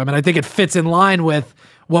coming from. And I think it fits in line with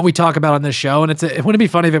what we talk about on this show. And it wouldn't be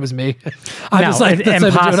funny if it was me. I'm just like, doing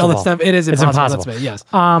all this stuff. It is impossible. That's me, yes.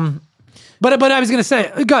 But I was going to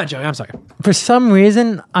say, go ahead, Joey. I'm sorry. For some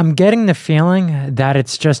reason, I'm getting the feeling that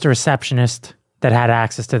it's just a receptionist that had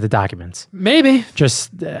access to the documents. Maybe.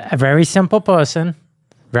 Just a very simple person,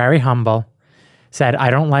 very humble, said, I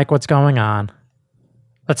don't like what's going on.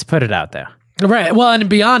 Let's put it out there. Right. Well, and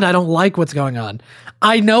beyond, I don't like what's going on.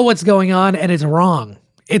 I know what's going on, and it's wrong.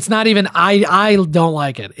 It's not even, I don't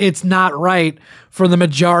like it. It's not right for the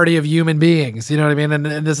majority of human beings. You know what I mean?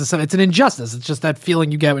 And this is, it's an injustice. It's just that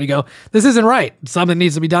feeling you get when you go, this isn't right. Something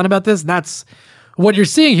needs to be done about this. And that's what you're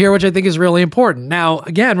seeing here, which I think is really important. Now,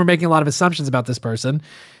 again, we're making a lot of assumptions about this person.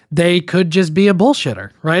 They could just be a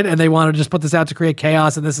bullshitter, right? And they want to just put this out to create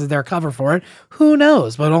chaos, and this is their cover for it. Who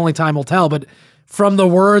knows? But only time will tell. But from the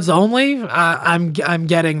words only, I'm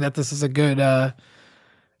getting that this is a good, a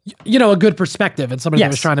good perspective and somebody that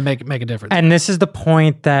was trying to make a difference. And this is the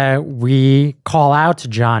point that we call out to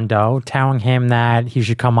John Doe, telling him that he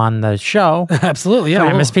should come on the show. Absolutely,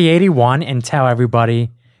 yeah. MSP81 and tell everybody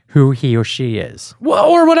who he or she is. Well,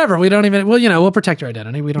 or whatever. We don't even, we'll protect your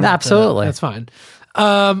identity. We don't Absolutely. That's fine.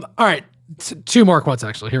 All right. 2 more quotes,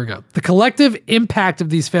 actually. Here we go. The collective impact of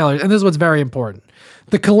these failures, and this is what's very important.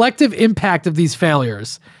 The collective impact of these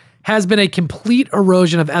failures has been a complete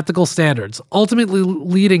erosion of ethical standards, ultimately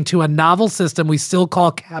leading to a novel system we still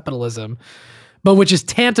call capitalism, but which is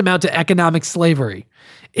tantamount to economic slavery.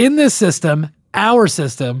 In this system, our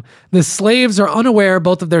system, the slaves are unaware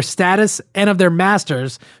both of their status and of their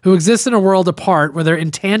masters, who exist in a world apart where their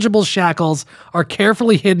intangible shackles are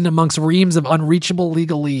carefully hidden amongst reams of unreachable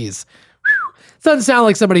legalese. Doesn't sound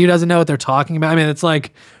like somebody who doesn't know what they're talking about. It's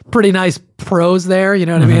like pretty nice prose there. You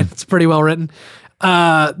know what I mean? It's pretty well written.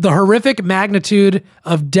 The horrific magnitude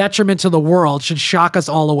of detriment to the world should shock us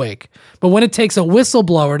all awake. But when it takes a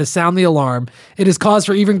whistleblower to sound the alarm, it is cause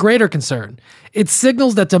for even greater concern. It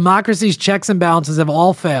signals that democracy's checks and balances have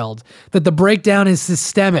all failed, that the breakdown is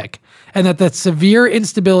systemic, and that severe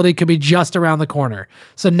instability could be just around the corner.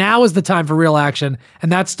 So now is the time for real action,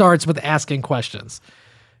 and that starts with asking questions.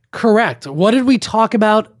 Correct. What did we talk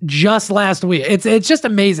about just last week? It's just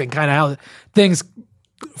amazing kind of how things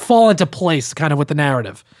fall into place kind of with the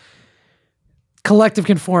narrative. Collective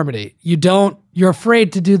conformity. You're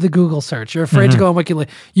afraid to do the Google search. You're afraid to go on WikiLeaks.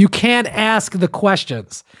 You can't ask the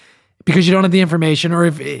questions because you don't have the information, or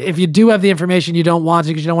if you do have the information, you don't want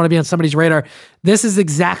to because you don't want to be on somebody's radar. This is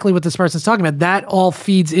exactly what this person's talking about. That all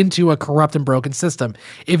feeds into a corrupt and broken system.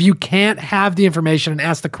 If you can't have the information and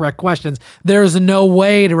ask the correct questions, there is no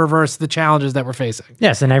way to reverse the challenges that we're facing.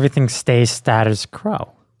 Yes, and everything stays status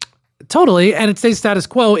quo. Totally, and it stays status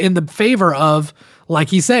quo in the favor of, like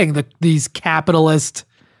he's saying, these capitalist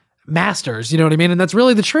masters. You know what I mean? And that's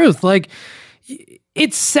really the truth. Like,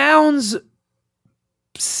 it sounds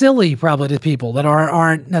silly probably to people that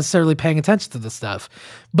aren't necessarily paying attention to this stuff,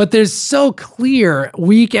 but there's so clear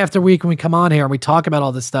week after week when we come on here and we talk about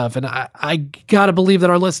all this stuff, and I gotta believe that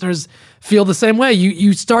our listeners feel the same way.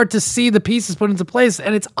 You start to see the pieces put into place,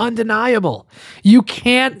 and it's undeniable. You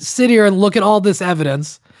can't sit here and look at all this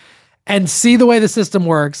evidence and see the way the system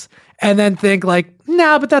works and then think like,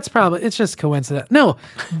 no, but it's just coincidence. No,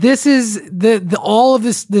 this is all of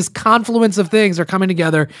this confluence of things are coming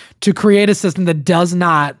together to create a system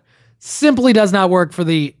that simply does not work for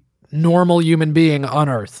the normal human being on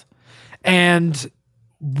Earth. And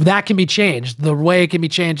that can be changed. The way it can be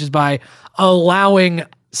changed is by allowing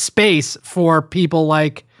space for people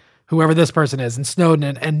like whoever this person is, and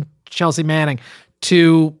Snowden and Chelsea Manning,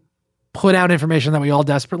 to put out information that we all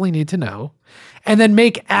desperately need to know, and then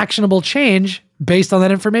make actionable change based on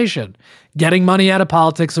that information, getting money out of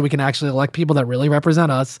politics so we can actually elect people that really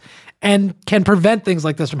represent us and can prevent things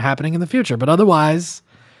like this from happening in the future. But otherwise,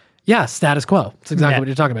 yeah, status quo. It's exactly what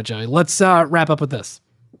you're talking about, Joey. Let's wrap up with this.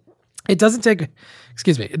 It doesn't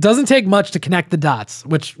take much to connect the dots,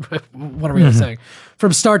 which, what are we saying?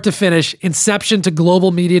 From start to finish, inception to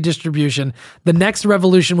global media distribution, the next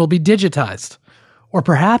revolution will be digitized. Or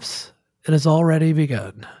perhaps it has already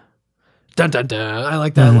begun. Dun, dun, dun. I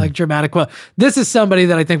like that, like dramatic quote. This is somebody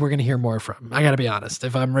that I think we're going to hear more from. I got to be honest.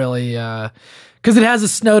 If I'm really, because it has a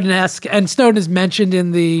Snowden-esque, and Snowden is mentioned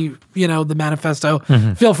in the manifesto.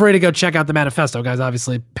 Feel free to go check out the manifesto, guys.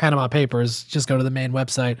 Obviously, Panama Papers, just go to the main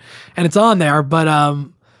website and it's on there. But,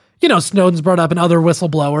 Snowden's brought up and other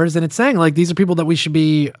whistleblowers, and it's saying like, these are people that we should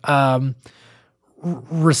be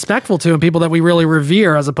respectful to and people that we really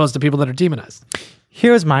revere, as opposed to people that are demonized.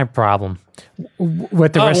 Here's my problem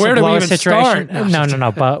with the whistleblower situation.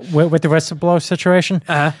 No. But with the whistleblower situation,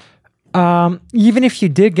 even if you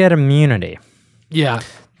did get immunity,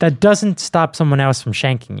 that doesn't stop someone else from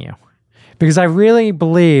shanking you. Because I really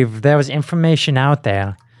believe there was information out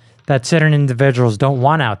there that certain individuals don't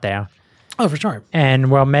want out there. Oh, for sure. And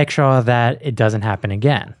we'll make sure that it doesn't happen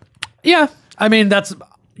again. Yeah. I mean, that's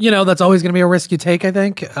always going to be a risk you take, I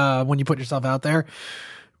think, when you put yourself out there.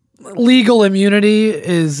 Legal immunity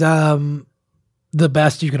is the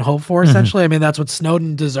best you can hope for, essentially. I mean, that's what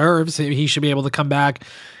Snowden deserves. He should be able to come back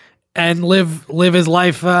and live his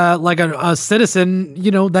life like a citizen,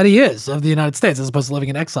 that he is of the United States, as opposed to living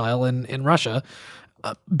in exile in Russia,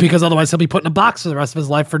 because otherwise he'll be put in a box for the rest of his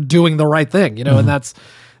life for doing the right thing, and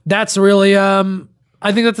that's really,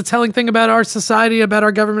 I think that's a telling thing about our society, about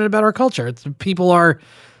our government, about our culture. People are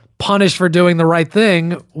punished for doing the right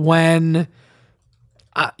thing when...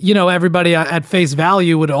 everybody at face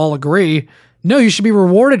value would all agree, no, you should be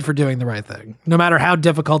rewarded for doing the right thing, no matter how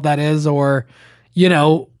difficult that is, or,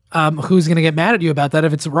 who's going to get mad at you about that.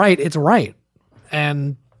 If it's right, it's right.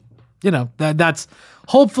 And, that's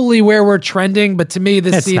hopefully where we're trending. But to me,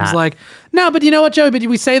 this seems like, no, but you know what, Joey, but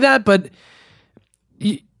we say that, but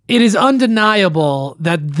it is undeniable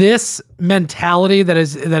that this mentality that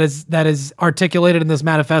is articulated in this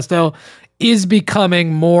manifesto is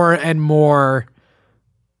becoming more and more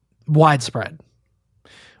widespread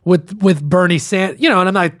with Bernie Sanders, and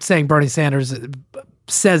I'm not saying Bernie Sanders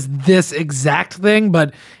says this exact thing,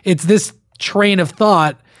 but it's this train of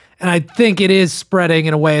thought, and I think it is spreading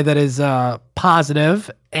in a way that is positive,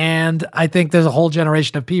 and I think there's a whole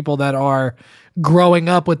generation of people that are growing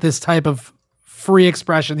up with this type of free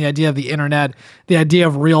expression, the idea of the internet, the idea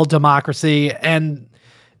of real democracy, and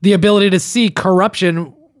the ability to see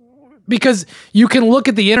corruption, because you can look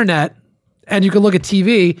at the internet and you can look at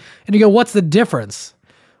TV and you go, what's the difference?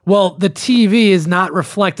 Well, the TV is not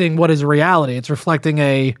reflecting what is reality. It's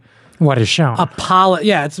reflecting what is shown.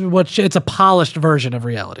 It's a polished version of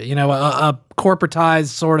reality. A corporatized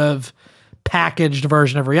sort of packaged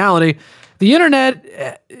version of reality. The internet,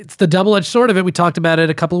 it's the double-edged sword of it. We talked about it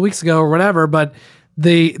a couple of weeks ago or whatever, but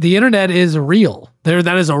The internet is real.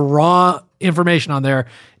 That is a raw information on there.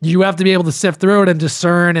 You have to be able to sift through it and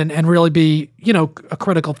discern and really be, a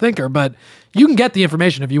critical thinker. But you can get the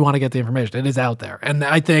information if you want to get the information. It is out there. And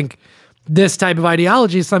I think this type of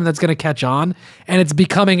ideology is something that's going to catch on, and it's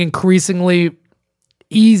becoming increasingly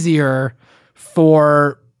easier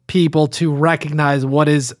for people to recognize what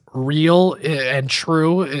is real and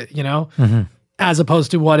true, as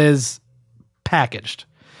opposed to what is packaged.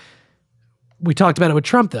 We talked about it with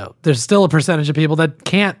Trump, though. There's still a percentage of people that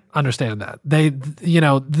can't understand that.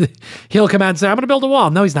 He'll come out and say, I'm going to build a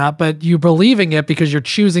wall. No, he's not. But you believing it because you're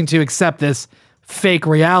choosing to accept this fake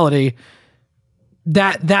reality,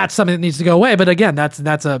 that's something that needs to go away. But again, that's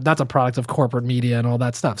a product of corporate media and all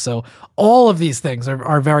that stuff. So all of these things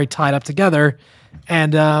are very tied up together.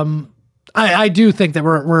 And I do think that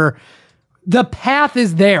we're the path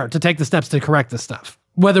is there to take the steps to correct this stuff.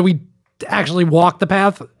 Whether we actually walk the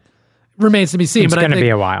path remains to be seen. It's going to be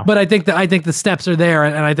a while. But I think the steps are there,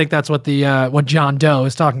 and I think that's what what John Doe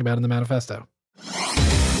is talking about in the manifesto.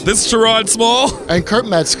 This is Sherrod Small and Kurt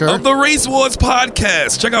Metzger of the Race Wars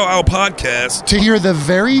podcast. Check out our podcast to hear the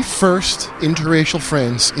very first interracial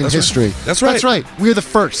friends in history. Right. That's right. That's right. We're the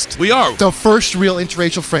first. We are. The first real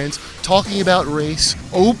interracial friends talking about race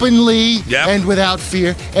openly and without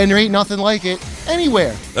fear, and there ain't nothing like it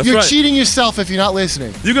anywhere. You're cheating yourself if you're not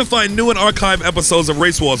listening. You can find new and archived episodes of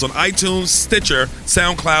Race Wars on iTunes, Stitcher,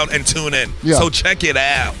 SoundCloud, and TuneIn. Yeah. So check it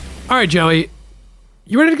out. All right, Joey.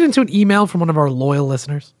 You ready to get into an email from one of our loyal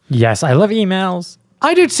listeners? Yes, I love emails.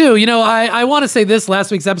 I do too. I want to say this last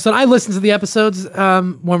week's episode. I listened to the episodes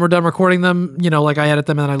when we're done recording them. Like I edit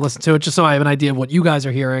them and then I listen to it just so I have an idea of what you guys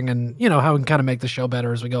are hearing and how we can kind of make the show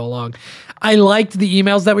better as we go along. I liked the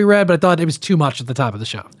emails that we read, but I thought it was too much at the top of the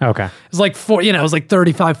show. Okay. It was like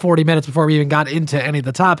 35, 40 minutes before we even got into any of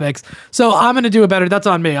the topics. So I'm going to do that's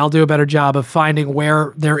on me. I'll do a better job of finding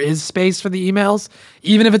where there is space for the emails,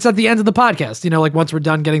 even if it's at the end of the podcast. Like once we're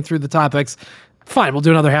done getting through the topics, fine, we'll do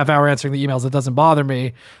another half hour answering the emails. It doesn't bother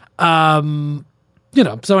me. So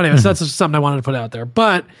anyways, that's just something I wanted to put out there.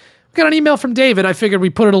 But we got an email from David. I figured we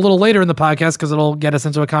put it a little later in the podcast because it'll get us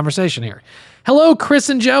into a conversation here. Hello, Chris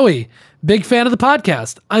and Joey. Big fan of the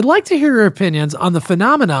podcast. I'd like to hear your opinions on the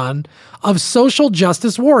phenomenon of social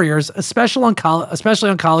justice warriors, especially on college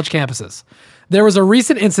campuses. There was a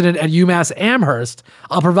recent incident at UMass Amherst.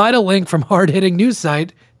 I'll provide a link from hard-hitting news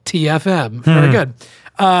site TFM. Very good.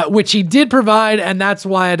 Which he did provide, and that's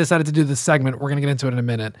why I decided to do this segment. We're going to get into it in a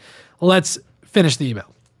minute. Let's finish the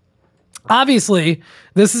email. Obviously,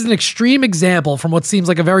 this is an extreme example from what seems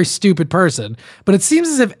like a very stupid person, but it seems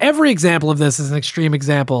as if every example of this is an extreme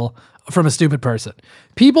example from a stupid person.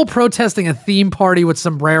 People protesting a theme party with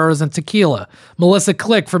sombreros and tequila. Melissa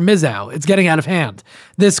Click from Mizzow. It's getting out of hand.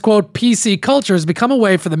 This, quote, PC culture has become a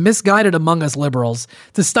way for the misguided among us liberals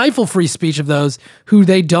to stifle free speech of those who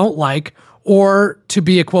they don't like, or to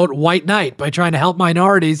be a, quote, white knight by trying to help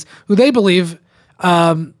minorities who they believe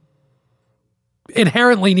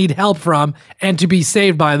inherently need help from and to be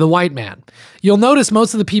saved by the white man. You'll notice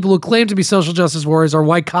most of the people who claim to be social justice warriors are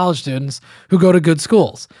white college students who go to good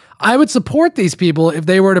schools. I would support these people if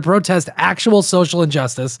they were to protest actual social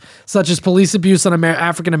injustice, such as police abuse on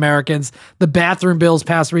African Americans, the bathroom bills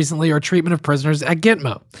passed recently, or treatment of prisoners at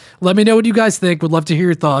Gitmo. Let me know what you guys think. Would love to hear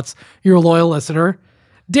your thoughts. You're a loyal listener.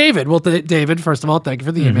 David. Well, David, first of all, thank you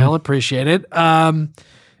for the email. Appreciate it.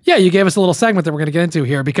 Yeah, you gave us a little segment that we're going to get into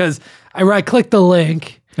here because I clicked the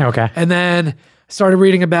link. Okay. And then started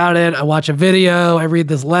reading about it. I watch a video. I read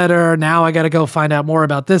this letter. Now I got to go find out more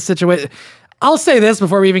about this situation. I'll say this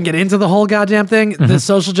before we even get into the whole goddamn thing. The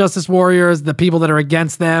social justice warriors, the people that are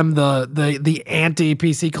against them, the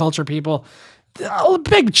anti-PC culture people, a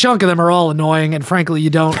big chunk of them are all annoying. And frankly, you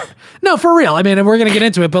don't... No, for real. I mean, we're going to get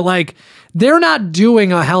into it, but like... They're not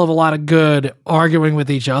doing a hell of a lot of good arguing with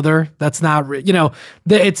each other. That's not,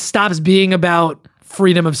 it stops being about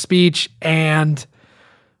freedom of speech and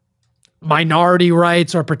minority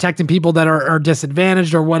rights or protecting people that are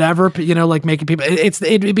disadvantaged or whatever, like making people,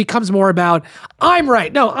 it becomes more about, I'm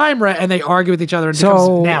right. No, I'm right. And they argue with each other and it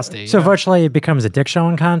becomes nasty. So virtually it becomes a dick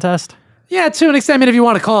showing contest? Yeah, to an extent. I mean, if you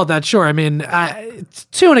want to call it that, sure. I mean,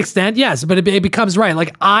 to an extent, yes, but it becomes right.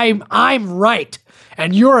 Like, I'm right.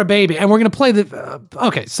 And you're a baby, and we're going to play the...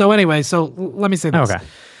 okay, so anyway, let me say this. Okay.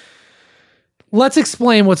 Let's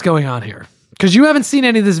explain what's going on here. Because you haven't seen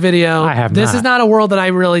any of this video. I have not. This is not a world that I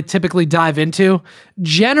really typically dive into.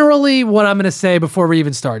 Generally, what I'm going to say before we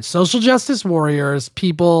even start, social justice warriors,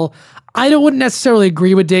 people... I wouldn't necessarily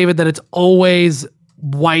agree with David that it's always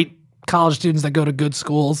white college students that go to good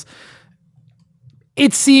schools.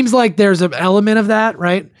 It seems like there's an element of that,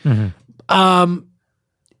 right?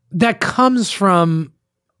 that comes from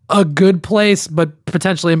a good place, but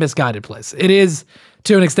potentially a misguided place. It is,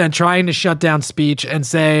 to an extent, trying to shut down speech and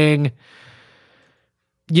saying,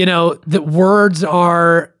 that words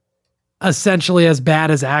are essentially as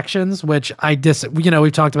bad as actions, which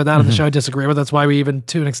we've talked about that on the show. I disagree with. That's why we even,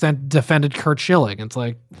 to an extent, defended Curt Schilling. It's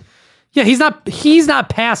like, yeah, he's not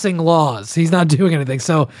passing laws. He's not doing anything.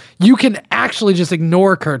 So you can actually just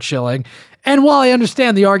ignore Curt Schilling. And while I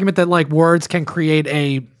understand the argument that like words can create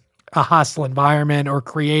a hostile environment or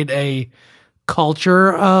create a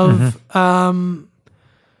culture of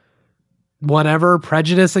whatever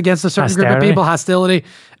prejudice against a certain group of people, hostility,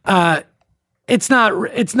 it's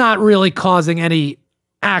not really causing any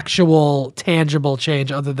actual tangible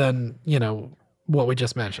change other than what we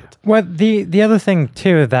just mentioned. Well, the other thing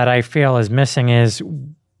too that I feel is missing is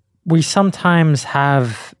we sometimes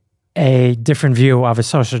have a different view of a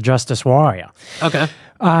social justice warrior. Okay.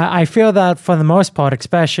 I feel that for the most part,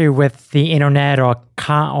 especially with the internet or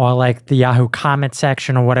like the Yahoo comment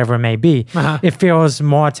section or whatever it may be, it feels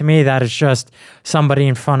more to me that it's just somebody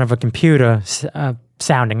in front of a computer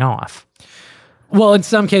sounding off. Well, in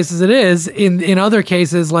some cases it is. In other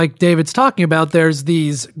cases, like David's talking about, there's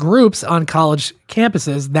these groups on college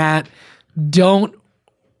campuses that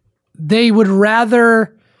they would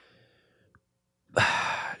rather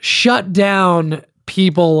shut down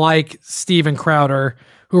people like Steven Crowder,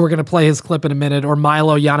 who we're going to play his clip in a minute, or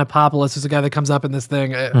Milo Yiannopoulos, who's a guy that comes up in this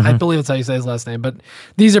thing. I believe that's how you say his last name. But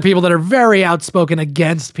these are people that are very outspoken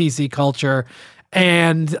against PC culture,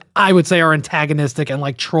 and I would say are antagonistic and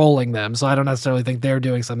like trolling them. So I don't necessarily think they're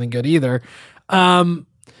doing something good either. But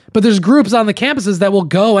there's groups on the campuses that will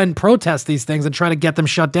go and protest these things and try to get them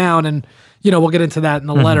shut down. And, we'll get into that in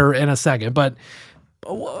the letter in a second. But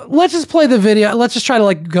let's just play the video. Let's just try to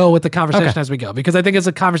like go with the conversation as we go, because I think it's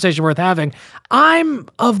a conversation worth having. I'm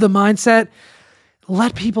of the mindset,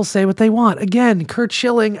 let people say what they want. Again, Curt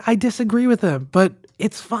Schilling, I disagree with him, but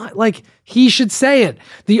it's fine. Like, he should say it.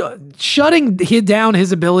 The shutting down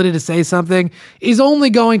his ability to say something is only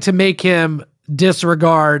going to make him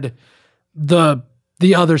disregard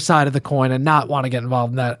the other side of the coin and not want to get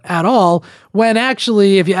involved in that at all. When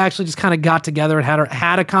actually, if you actually just kind of got together and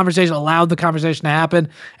had a conversation, allowed the conversation to happen,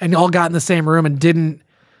 and all got in the same room and didn't,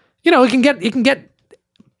 it can get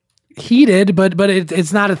heated, but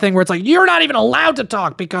it's not a thing where it's like, you're not even allowed to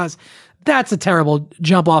talk, because that's a terrible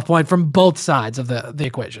jump off point from both sides of the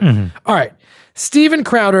equation. All right. Steven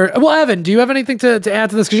Crowder. Well, Evan, do you have anything to add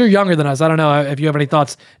to this? Because you're younger than us. I don't know if you have any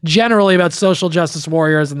thoughts generally about social justice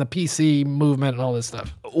warriors and the PC movement and all this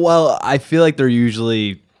stuff. Well, I feel like they're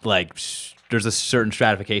usually like, there's a certain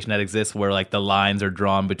stratification that exists where like the lines are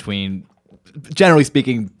drawn between, generally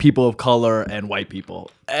speaking, people of color and white people.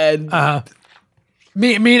 And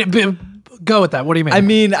go with that. What do you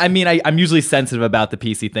mean? I'm usually sensitive about the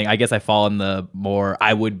PC thing. I guess I fall in the more,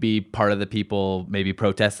 I would be part of the people maybe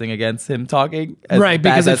protesting against him talking. Right,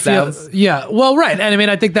 because it feels, yeah. Well, right. And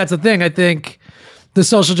I think that's the thing. I think the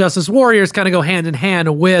social justice warriors kind of go hand in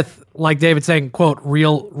hand with, like David saying, quote,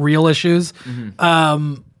 real issues.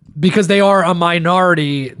 Because they are a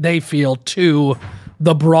minority, they feel, to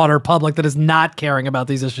the broader public that is not caring about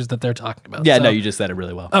these issues that they're talking about. Yeah, no, you just said it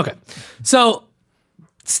really well. Okay. So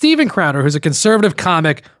Steven Crowder, who's a conservative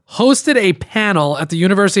comic, hosted a panel at the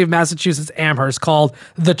University of Massachusetts Amherst called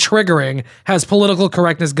The Triggering, Has Political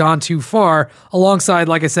Correctness Gone Too Far? Alongside,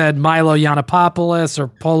 like I said, Milo Yiannopoulos or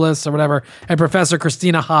Polis or whatever, and Professor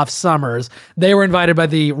Christina Hoff Sommers. They were invited by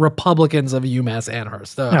the Republicans of UMass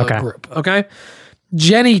Amherst group. Okay.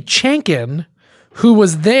 Jenny Chankin, who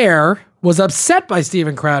was there, was upset by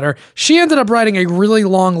Steven Crowder. She ended up writing a really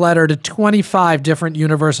long letter to 25 different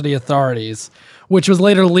university authorities, which was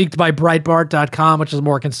later leaked by Breitbart.com, which is a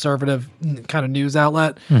more conservative kind of news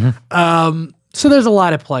outlet. So there's a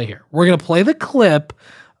lot at play here. We're going to play the clip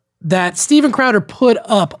that Steven Crowder put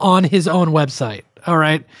up on his own website, all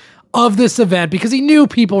right, of this event, because he knew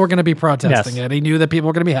people were going to be protesting it. He knew that people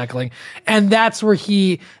were going to be heckling. And that's where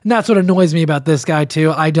and that's what annoys me about this guy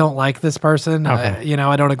too. I don't like this person. Okay.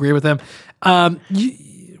 I don't agree with him.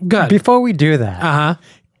 Good. Before we do that,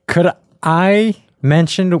 could I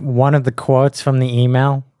mention one of the quotes from the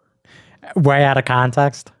email way out of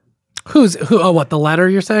context? Who? Oh, what, the letter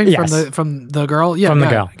you're saying? Yes. From the girl? Yeah, from the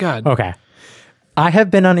girl. Good. Okay. I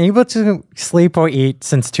have been unable to sleep or eat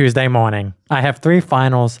since Tuesday morning. I have 3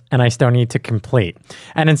 finals and I still need to complete.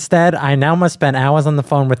 And instead, I now must spend hours on the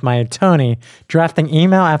phone with my attorney drafting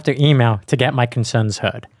email after email to get my concerns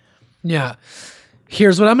heard. Yeah.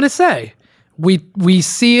 Here's what I'm going to say. We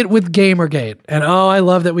see it with Gamergate. And I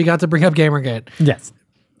love that we got to bring up Gamergate. Yes.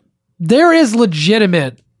 There is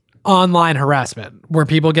legitimate online harassment where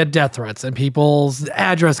people get death threats and people's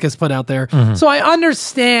address gets put out there. So I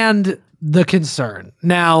understand the concern.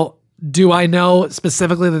 Now, do I know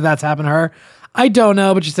specifically that that's happened to her? I don't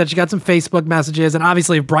know, but she said she got some Facebook messages, and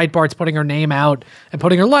obviously if Breitbart's putting her name out and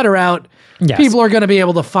putting her letter out, people are going to be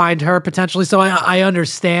able to find her potentially. So I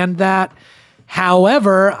understand that.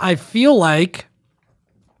 However, I feel like,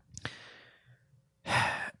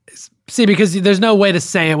 see, because there's no way to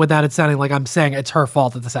say it without it sounding like I'm saying it's her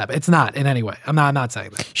fault that this happened. It's not in any way. I'm not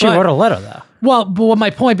saying that. She wrote a letter, though. Well, but my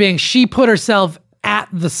point being, she put herself at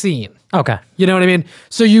the scene. Okay. You know what I mean?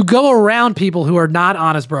 So you go around people who are not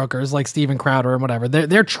honest brokers like Steven Crowder and whatever.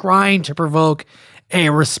 They're trying to provoke a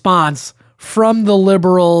response from the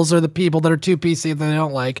liberals or the people that are too PC that they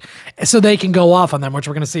don't like, so they can go off on them, which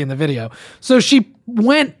we're going to see in the video. So she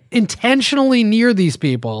went intentionally near these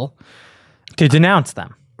people. To denounce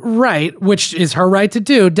them. Right, which is her right to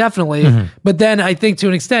do, definitely. But then I think to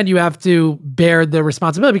an extent you have to bear the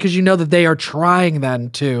responsibility because you know that they are trying then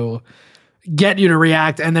to get you to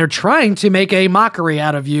react, and they're trying to make a mockery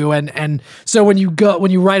out of you. And so when you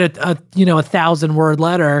write a 1,000-word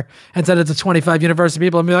letter and send it to 25 university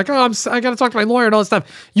people and be like, oh, I got to talk to my lawyer and all this stuff,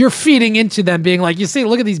 you're feeding into them being like, you see,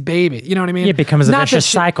 look at these babies. You know what I mean? It becomes a vicious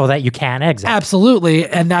cycle that you can't exit. Absolutely,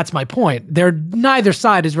 and that's my point. Neither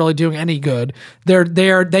side is really doing any good.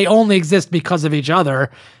 They only exist because of each other,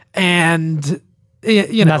 and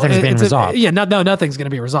nothing's being resolved. Nothing's going to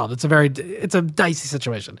be resolved. It's a dicey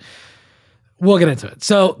situation. We'll get into it.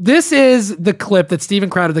 So this is the clip that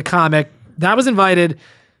Steven Crowder, the comic, that was invited,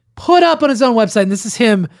 put up on his own website. And this is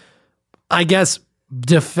him, I guess,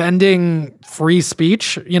 defending free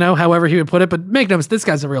speech, however he would put it. But make no mistake, this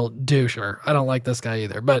guy's a real doucher. I don't like this guy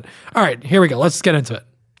either. But all right, here we go. Let's get into it.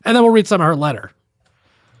 And then we'll read some of her letter.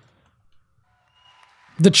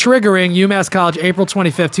 The triggering, UMass College, April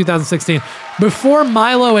 25th, 2016. Before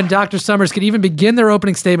Milo and Dr. Summers could even begin their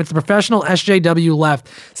opening statements, the professional SJW left.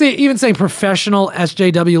 See, even saying professional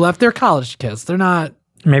SJW left, they're college kids. They're not...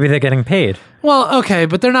 Maybe they're getting paid. Well, okay,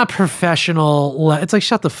 but they're not professional. It's like,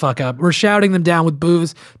 shut the fuck up. We're shouting them down with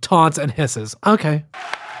boos, taunts, and hisses. Okay.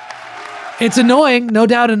 It's annoying, no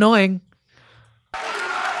doubt annoying.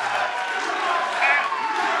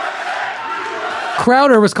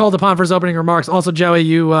 Crowder was called upon for his opening remarks. Also, Joey,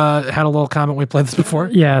 you had a little comment. We played this before.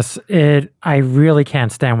 Yes, I really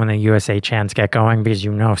can't stand when the USA chants get going because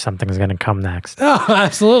something's going to come next. Oh,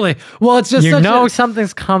 absolutely. Well, it's just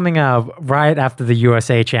something's coming up right after the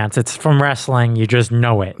USA chants. It's from wrestling. You just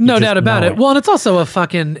know it. No doubt about it. Well, and it's also a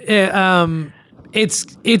fucking...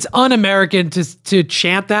 It's un-American to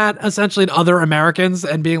chant that essentially to other Americans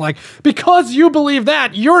and being like, because you believe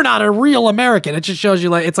that, you're not a real American. It just shows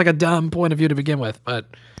you it's like a dumb point of view to begin with. But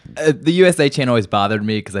the USA chant always bothered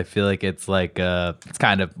me because I feel like it's like it's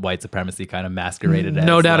kind of white supremacy kind of masqueraded as.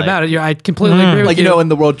 No doubt about it. I completely agree with you. Like in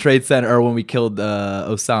the World Trade Center or when we killed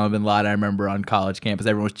Osama bin Laden, I remember on college campus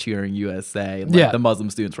everyone was cheering USA and the Muslim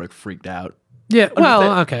students were freaked out. Yeah,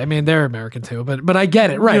 well, okay. I mean, they're American too, but I get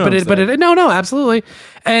it, right? No, absolutely.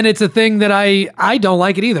 And it's a thing that I don't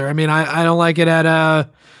like it either. I mean, I don't like it at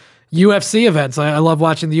UFC events. I love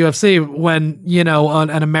watching the UFC when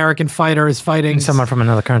an American fighter is fighting someone from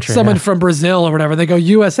another country, someone from Brazil or whatever. They go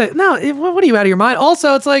USA. No, what are you out of your mind?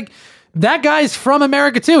 Also, it's like that guy's from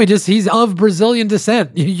America too. He's of Brazilian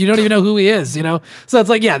descent. You don't even know who he is. So it's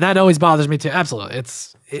like, yeah, that always bothers me too. Absolutely,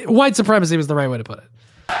 white supremacy was the right way to put it.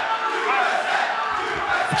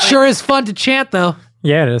 It sure is fun to chant, though.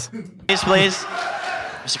 Yeah, it is. Please,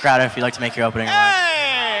 Mr. Crowder, if you'd like to make your opening remarks.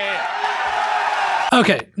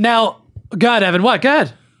 Okay, now, go ahead, Evan. What? Go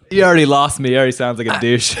ahead. You already lost me. He already sounds like a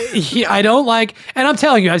douche. I don't like, and I'm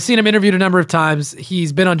telling you, I've seen him interviewed a number of times.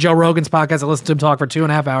 He's been on Joe Rogan's podcast. I listened to him talk for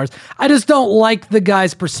 2.5 hours. I just don't like the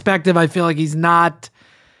guy's perspective. I feel like he's not...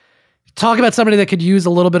 Talk about somebody that could use a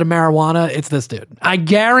little bit of marijuana, it's this dude. I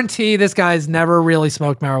guarantee this guy's never really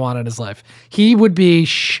smoked marijuana in his life. He would be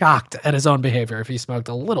shocked at his own behavior if he smoked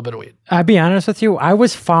a little bit of weed. I'll be honest with you. I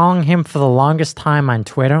was following him for the longest time on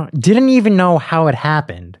Twitter. Didn't even know how it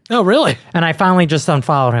happened. Oh, really? And I finally just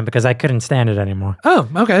unfollowed him because I couldn't stand it anymore. Oh,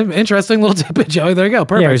 okay. Interesting little tidbit, Joey. There you go.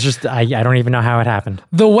 Perfect. Yeah, it was just, I don't even know how it happened.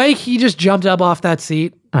 The way he just jumped up off that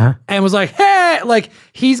seat and was like, hey, like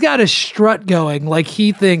he's got a strut going. Like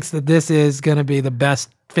he thinks that this is going to be the best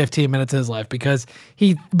 15 minutes of his life because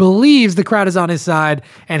he believes the crowd is on his side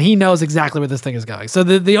and he knows exactly where this thing is going. So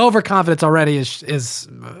the overconfidence already is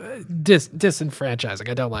disenfranchising.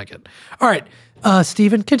 I don't like it. All right,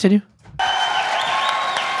 Steven, continue. Thank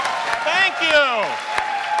you.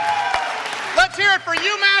 Let's hear it for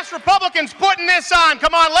UMass Republicans putting this on.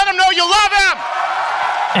 Come on, let them know you love them.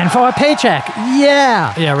 And for a paycheck.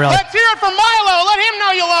 Yeah. Yeah, really. Let's hear it for Milo. Let him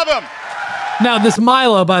know you love him. Now, this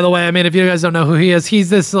Milo, by the way, I mean, if you guys don't know who he is, he's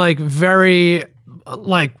this like very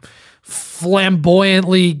like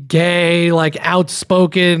flamboyantly gay, like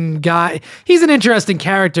outspoken guy. He's an interesting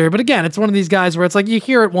character, but again, it's one of these guys where it's like you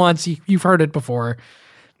hear it once, you've heard it before.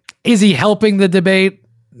 Is he helping the debate?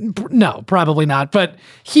 No, probably not. But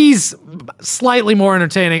he's slightly more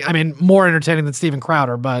entertaining. I mean, more entertaining than Steven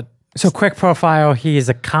Crowder. But so, quick profile: he is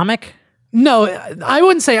a comic. No, I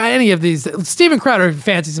wouldn't say any of these. Steven Crowder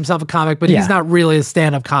fancies himself a comic, but he's not really a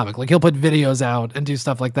stand-up comic. Like he'll put videos out and do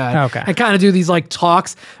stuff like that. Okay. And kind of do these like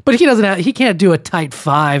talks, but he can't do a tight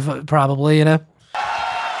 5 probably, you know.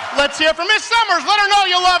 Let's hear from Miss Summers. Let her know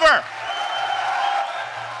you love her.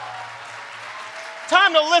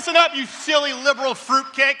 Time to listen up, you silly liberal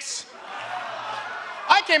fruitcakes.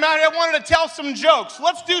 I came out here, I wanted to tell some jokes.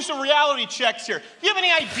 Let's do some reality checks here. Do you have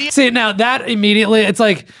any idea? See, now that immediately, it's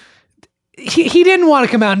like, he didn't want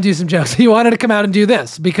to come out and do some jokes. He wanted to come out and do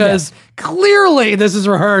this because clearly this is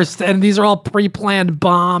rehearsed and these are all pre-planned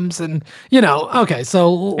bombs and, you know, okay,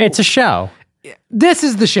 so... It's a show. This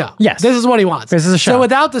is the show. Yes. This is what he wants. This is a show. So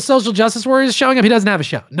without the social justice warriors showing up, he doesn't have a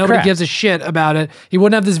show. Nobody gives a shit about it. He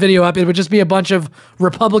wouldn't have this video up. It would just be a bunch of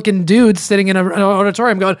Republican dudes sitting in an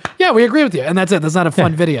auditorium going, yeah, we agree with you. And that's it. That's not a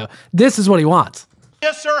fun video. This is what he wants.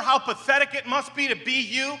 Yes, sir, how pathetic it must be to be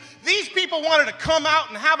you. These people wanted to come out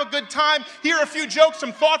and have a good time, hear a few jokes,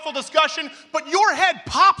 some thoughtful discussion, but your head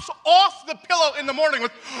pops off the pillow in the morning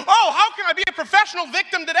with, oh, how can I be a professional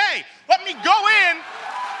victim today? Let me go in.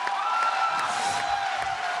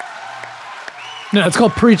 No, it's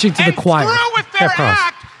called preaching to the choir. And through with their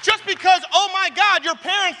act just because, oh my God, your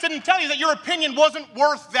parents didn't tell you that your opinion wasn't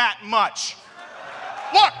worth that much.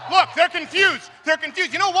 Look, they're confused. They're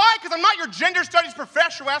confused. You know why? Because I'm not your gender studies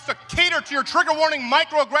professor who has to cater to your trigger warning,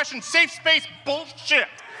 microaggression, safe space bullshit.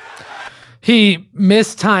 He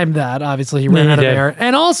mistimed that. Obviously, he ran out of air.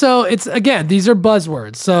 And also, it's, again, these are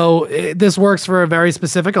buzzwords. So this works for a very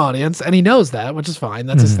specific audience, and he knows that, which is fine.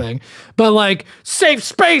 That's his thing. But like, safe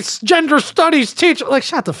space, gender studies teacher, like,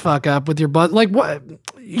 shut the fuck up with your buzz. Like, what?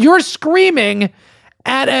 You're screaming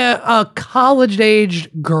at a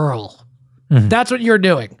college-aged girl. That's what you're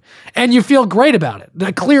doing. And you feel great about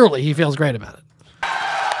it. Clearly, he feels great about it.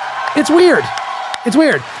 It's weird. It's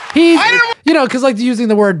weird. He's, you know, because like using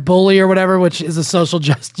the word bully or whatever, which is a social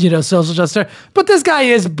justice. But this guy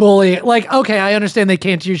is bully. Like, okay, I understand they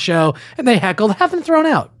came to your show and they heckled. Have them thrown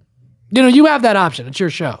out. You know, you have that option. It's your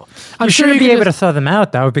show. I'm sure you'd be able to throw them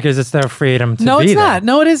out though, because it's their freedom to be there. No, it's not.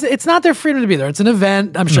 No, it is. It's not their freedom to be there. It's an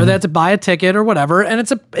event. I'm sure they had to buy a ticket or whatever, and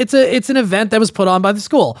it's an event that was put on by the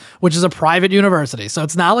school, which is a private university. So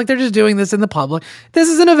it's not like they're just doing this in the public. This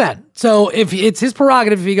is an event. So if it's his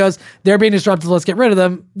prerogative, if he goes, they're being disruptive, let's get rid of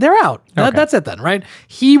them, they're out. That's it then, right?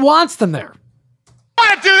 He wants them there. I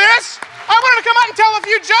want to do this. I wanted to come out and tell a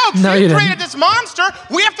few jokes. No, you you created this monster.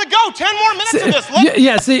 We have to go. 10 more minutes of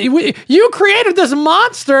this. You created this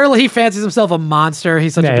monster. He fancies himself a monster.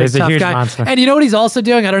 He's such a big tough guy. Monster. And you know what he's also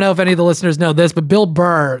doing? I don't know if any of the listeners know this, but Bill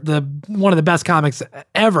Burr, one of the best comics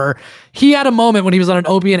ever, he had a moment when he was on an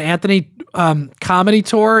Opie and Anthony comedy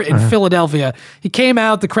tour in Philadelphia. He came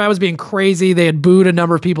out, the crowd was being crazy. They had booed a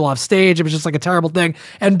number of people off stage. It was just like a terrible thing.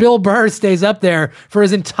 And Bill Burr stays up there for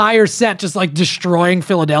his entire set, just like destroying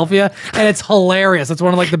Philadelphia. And it's hilarious. It's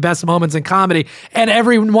one of like the best moments in comedy. And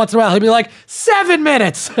every once in a while, he'll be like, 7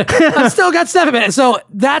 minutes. I've still got 7 minutes. So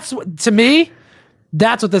that's, to me,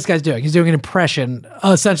 that's what this guy's doing. He's doing an impression,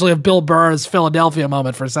 essentially, of Bill Burr's Philadelphia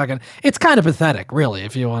moment for a second. It's kind of pathetic, really,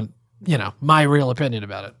 if you want, you know, my real opinion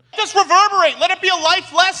about it. Just reverberate. Let it be a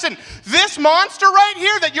life lesson. This monster right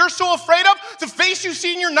here that you're so afraid of, the face you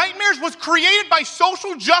see in your nightmares, was created by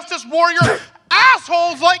social justice warrior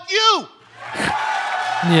assholes like you.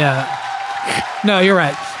 Yeah. No, you're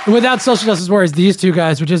right. Without social justice warriors, these two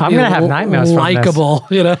guys would just be have nightmares likable. From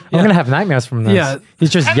this. You know, I'm gonna have nightmares from this. Yeah, he's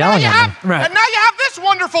just yelling at me. Right. And now you have this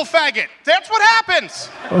wonderful faggot. That's what happens.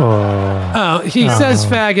 He says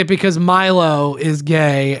faggot because Milo is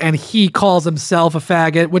gay and he calls himself a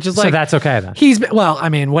faggot, which is like, so that's okay then. I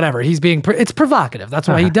mean, whatever. He's being it's provocative. That's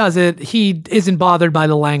why he does it. He isn't bothered by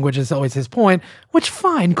the language. Is always his point. Which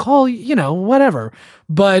fine, call whatever.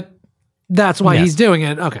 But that's why he's doing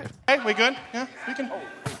it. Okay. Hey, we good? Yeah, we can.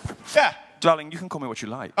 Yeah. Darling, you can call me what you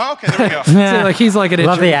like. Oh, okay, there we go.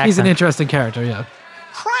 He's an interesting character, yeah.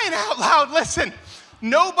 Crying out loud, listen.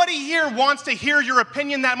 Nobody here wants to hear your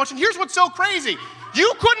opinion that much. And here's what's so crazy.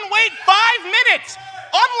 You couldn't wait 5 minutes.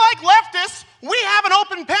 Unlike leftists, we have an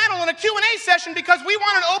open panel and a Q&A session because we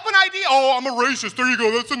want an open idea. Oh, I'm a racist. There you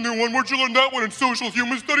go. That's a new one. Where'd you learn that one in Social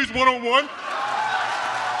Human Studies 101?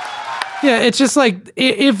 Yeah, it's just like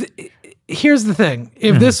if here's the thing.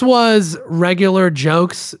 If this was regular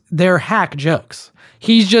jokes, they're hack jokes.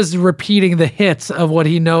 He's just repeating the hits of what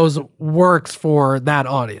he knows works for that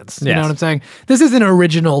audience. You know what I'm saying? This isn't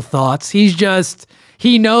original thoughts. He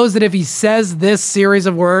knows that if he says this series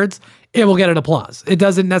of words, it will get an applause. It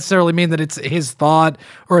doesn't necessarily mean that it's his thought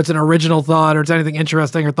or it's an original thought or it's anything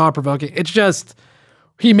interesting or thought-provoking. It's just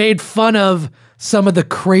he made fun of some of the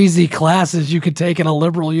crazy classes you could take in a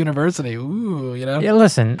liberal university. Ooh, you know? Yeah,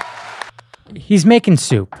 listen, he's making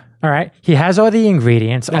soup, all right? He has all the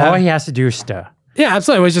ingredients. All he has to do is stir. Yeah,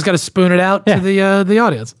 absolutely. He's just got to spoon it out to the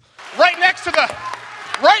audience. Right next to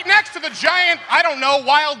the giant, I don't know,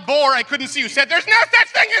 wild boar I couldn't see who said there's no such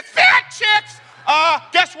thing as fat chicks.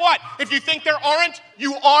 Guess what? If you think there aren't,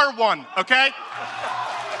 you are one, okay?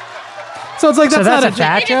 So it's like that's not a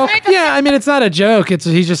fat joke? Yeah, I mean it's not a joke.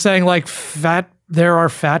 He's just saying like there are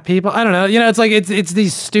fat people. I don't know. You know, it's like it's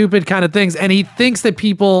these stupid kind of things, and he thinks that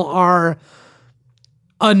people are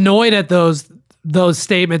annoyed at those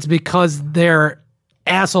statements because they're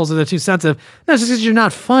assholes or they're too sensitive. No, it's just because you're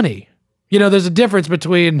not funny. You know, there's a difference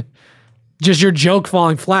between just your joke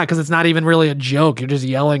falling flat because it's not even really a joke. You're just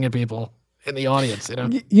yelling at people in the audience, you know?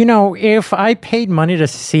 You know, if I paid money to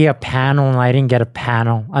see a panel and I didn't get a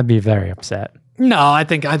panel, I'd be very upset. No, I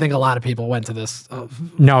think a lot of people went to this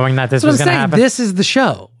knowing that this was going to happen. This is the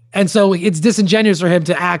show. And so it's disingenuous for him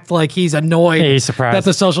to act like he's annoyed he's surprised that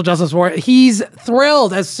the social justice war. He's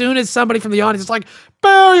thrilled as soon as somebody from the audience is like,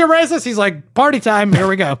 boo, you're racist. He's like, party time, here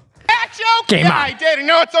we go. Fat joke? Game on. I did. And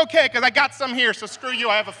no, it's okay because I got some here. So screw you.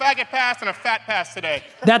 I have a faggot pass and a fat pass today.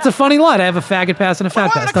 That's a funny line. I have a faggot pass and a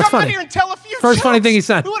fat pass. That's funny. Here and tell a few First jokes. funny thing he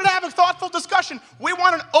said. We wanted to have a thoughtful discussion. We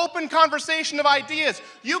want an open conversation of ideas.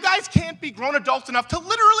 You guys can't be grown adults enough to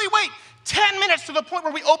literally wait 10 minutes to the point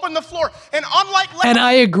where we open the floor. And unlike... And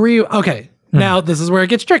I agree. Okay. Now, this is where it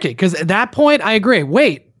gets tricky because at that point, I agree.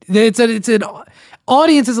 Wait. It's an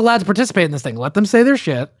audience is allowed to participate in this thing. Let them say their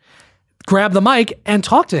shit. Grab the mic and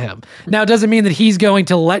talk to him. Now, it doesn't mean that he's going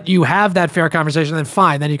to let you have that fair conversation, then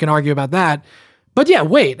fine, then you can argue about that. But yeah,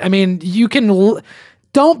 wait. I mean, you can...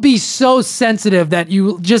 Don't be so sensitive that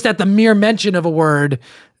you just at the mere mention of a word,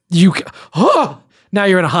 now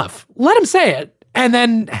you're in a huff. Let him say it and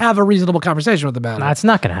then have a reasonable conversation with him about it. That's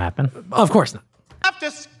not going to happen. Of course not.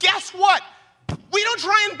 Guess what? We don't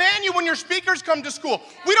try and ban you when your speakers come to school.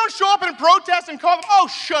 We don't show up and protest and call them, oh,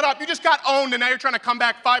 shut up, you just got owned and now you're trying to come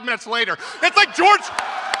back 5 minutes later. It's like George...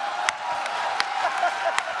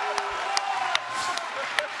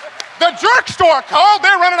 The jerk store called,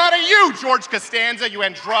 they're running out of you, George Costanza, you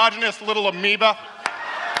androgynous little amoeba.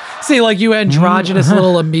 See, like you androgynous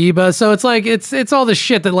little amoeba. So it's like, it's all the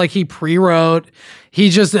shit that like he pre-wrote. He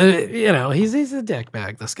just, he's a dick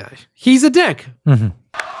bag, this guy. He's a dick. Mm-hmm.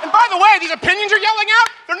 And by the way, these opinions you're yelling out,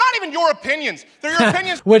 they're not even your opinions. They're your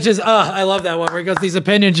opinions. Which is, I love that one where he goes, these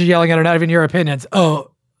opinions you're yelling at are not even your opinions. Oh,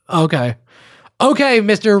 okay. Okay,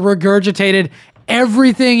 Mr. Regurgitated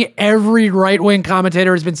everything every right-wing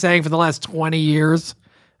commentator has been saying for the last 20 years.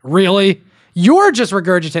 Really? You're just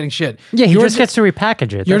regurgitating shit. Yeah, he just gets to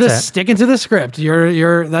repackage it. You're just sticking to the script.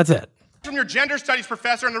 That's it. From your gender studies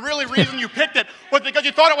professor, and the really reason you picked it was because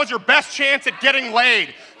you thought it was your best chance at getting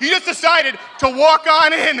laid. You just decided to walk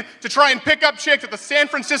on in to try and pick up chicks at the San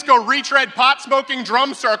Francisco retread pot-smoking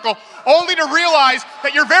drum circle, only to realize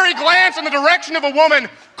that your very glance in the direction of a woman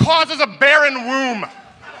causes a barren womb.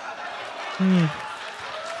 A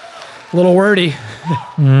little wordy.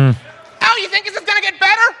 Oh, you think this is gonna get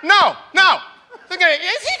better? No. Is he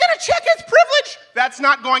gonna check his privilege? That's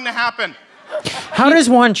not going to happen. How does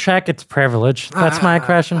one check its privilege? That's my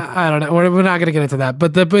question. I don't know. We're not going to get into that.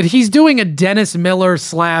 But he's doing a Dennis Miller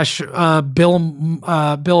 /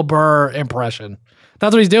 Bill Burr impression.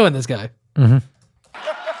 That's what he's doing, this guy. Mm-hmm.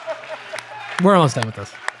 We're almost done with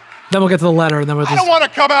this. Then we'll get to the letter, and then I don't want to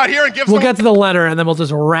come out here and give. We'll get to the letter, and then we'll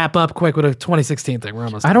just wrap up quick with a 2016 thing. We're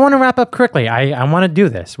almost. I don't want to wrap up quickly. I want to do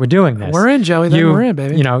this. We're doing this. We're in, Joey. Then we're in,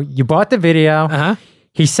 baby. You know, you bought the video. Uh-huh.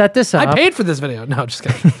 He set this up. I paid for this video. No, just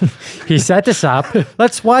kidding. He set this up.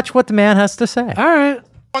 Let's watch what the man has to say. All right.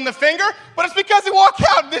 On the finger, but it's because he walked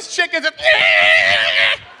out and this chick is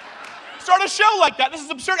start a show like that. This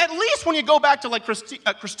is absurd. At least when you go back to like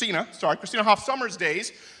Christina Hoff Sommers'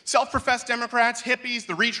 days, self-professed Democrats, hippies,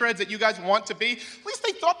 the retreads that you guys want to be, at least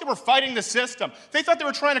they thought they were fighting the system. They thought they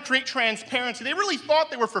were trying to create transparency. They really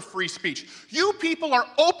thought they were for free speech. You people are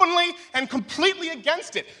openly and completely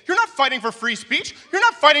against it. You're not fighting for free speech. You're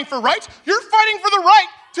not fighting for rights. You're fighting for the right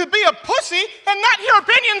to be a pussy and not hear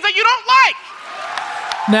opinions that you don't like.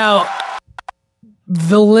 Now,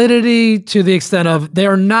 validity to the extent of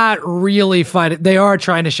they're not really fighting. They are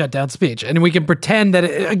trying to shut down speech. And we can pretend that,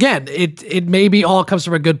 it maybe all comes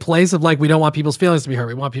from a good place of like, we don't want people's feelings to be hurt.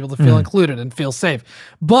 We want people to feel included and feel safe.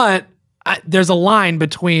 But there's a line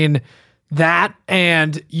between that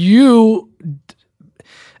and you.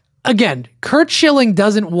 Again, Kurt Schilling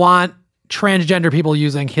doesn't want transgender people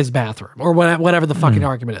using his bathroom or whatever the fucking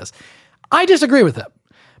argument is. I disagree with him.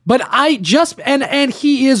 But and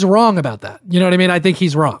he is wrong about that. You know what I mean? I think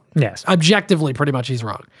he's wrong. Yes. Objectively, pretty much he's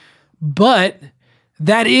wrong. But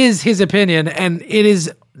that is his opinion, and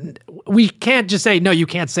we can't just say, no, you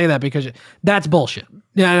can't say that because that's bullshit.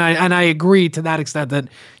 Yeah, and I agree to that extent that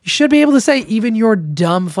you should be able to say even your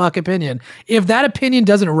dumb fuck opinion. If that opinion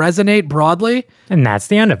doesn't resonate broadly... And that's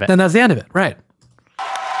the end of it. Then that's the end of it, right.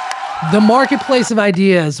 The marketplace of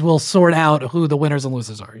ideas will sort out who the winners and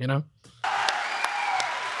losers are, you know?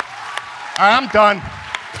 I'm done.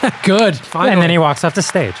 Good. Finally. And then he walks off the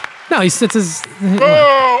stage. No, he sits his...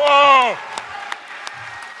 Oh!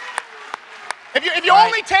 If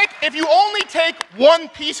you only take one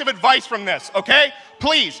piece of advice from this, okay?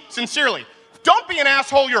 Please, sincerely, don't be an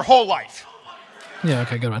asshole your whole life. Yeah,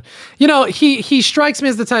 okay, good one. You know, he strikes me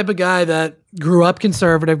as the type of guy that grew up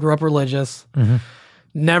conservative, grew up religious,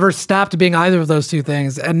 never stopped being either of those two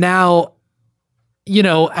things, and now, you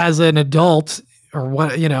know, as an adult... or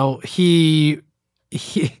what, you know, he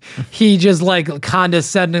just like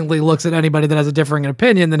condescendingly looks at anybody that has a differing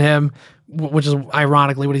opinion than him, which is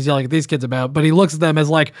ironically what he's yelling at these kids about. But he looks at them as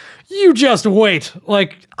like, you just wait.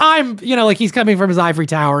 Like like he's coming from his ivory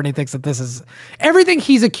tower and he thinks that this is everything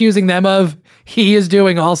he's accusing them of, he is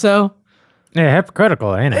doing also. Yeah,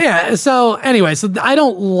 hypocritical, ain't it? Yeah. So anyway, I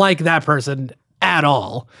don't like that person at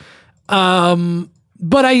all.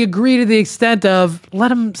 But I agree to the extent of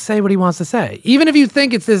let him say what he wants to say. Even if you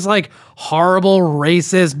think it's this like horrible,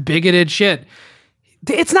 racist, bigoted shit,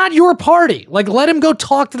 it's not your party. Like let him go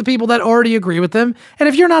talk to the people that already agree with him. And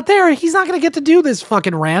if you're not there, he's not going to get to do this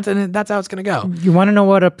fucking rant. And that's how it's going to go. You want to know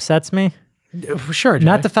what upsets me? Sure. Joey.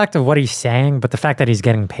 Not the fact of what he's saying, but the fact that he's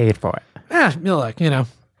getting paid for it. Yeah, like, you know.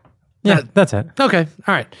 Yeah, that's it. Okay.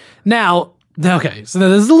 All right. Now, okay, so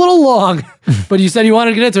this is a little long, but you said you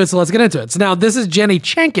wanted to get into it, so let's get into it. So now this is Jenny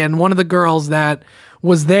Chenkin, one of the girls that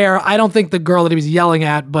was there. I don't think the girl that he was yelling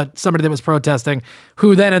at, but somebody that was protesting,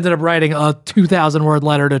 who then ended up writing a 2,000-word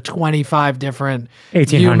letter to 25 different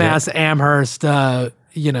UMass Amherst,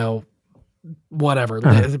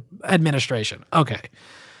 administration. Okay.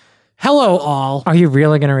 Hello, all. Are you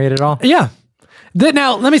really going to read it all? Yeah.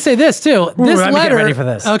 Now, let me say this, too. This letter, get ready for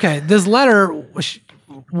this. Okay, this letter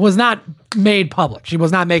was not made public. She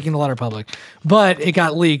was not making the letter public, but it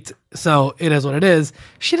got leaked, so it is what it is.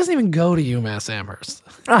 She doesn't even go to UMass Amherst.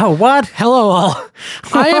 Oh, what? Hello, all.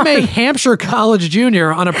 I am a Hampshire College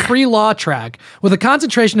junior on a pre-law track with a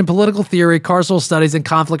concentration in political theory, carceral studies, and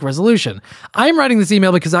conflict resolution. I am writing this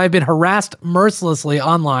email because I have been harassed mercilessly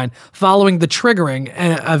online following the triggering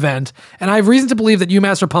event, and I have reason to believe that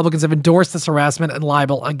UMass Republicans have endorsed this harassment and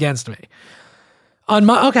libel against me.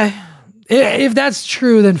 Okay. If that's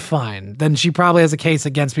true, then fine. Then she probably has a case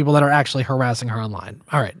against people that are actually harassing her online.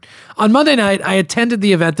 All right. On Monday night, I attended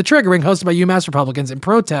the event, The Triggering, hosted by UMass Republicans in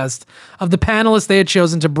protest of the panelists they had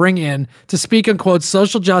chosen to bring in to speak on, quote,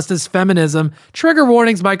 social justice, feminism, trigger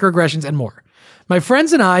warnings, microaggressions, and more. My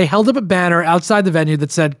friends and I held up a banner outside the venue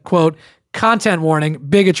that said, quote, content warning,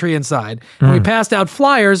 bigotry inside. And we passed out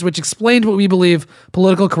flyers which explained what we believe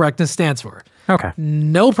political correctness stands for. Okay.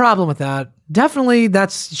 No problem with that. Definitely,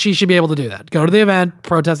 she should be able to do that. Go to the event,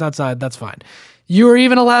 protest outside, that's fine. You are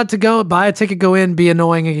even allowed to go, buy a ticket, go in, be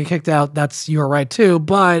annoying, and get kicked out. That's your right too,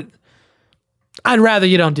 but I'd rather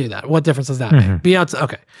you don't do that. What difference does that make? Be outside.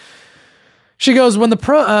 Okay. She goes, when the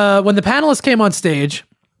panelists came on stage,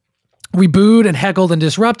 we booed and heckled and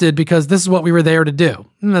disrupted because this is what we were there to do.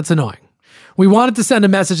 And that's annoying. We wanted to send a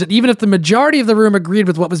message that even if the majority of the room agreed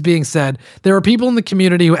with what was being said, there were people in the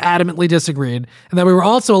community who adamantly disagreed, and that we were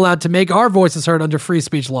also allowed to make our voices heard under free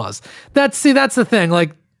speech laws. That's the thing.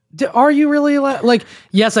 Like, are you really allowed? Like,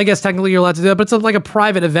 yes, I guess technically you're allowed to do that, but it's like a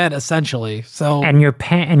private event essentially. So, and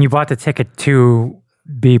you bought the ticket to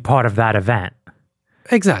be part of that event.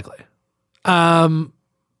 Exactly.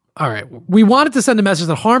 All right. We wanted to send a message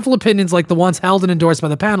that harmful opinions like the ones held and endorsed by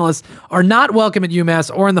the panelists are not welcome at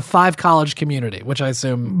UMass or in the 5 college community, which I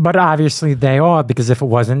assume... But obviously they are, because if it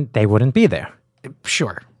wasn't, they wouldn't be there.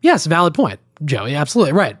 Sure. Yes, valid point, Joey.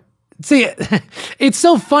 Absolutely. Right. See, it's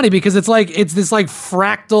so funny because it's this like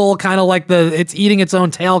fractal kind of like it's eating its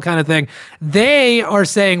own tail kind of thing. They are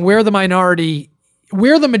saying we're the minority,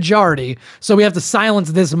 we're the majority, so we have to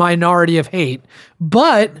silence this minority of hate.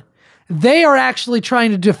 But... they are actually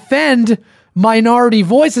trying to defend minority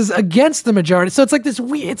voices against the majority. So it's like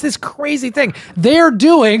it's this crazy thing. They're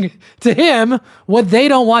doing to him what they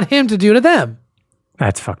don't want him to do to them.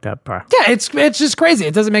 That's fucked up, bro. Yeah, it's just crazy.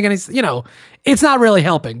 It doesn't make any, it's not really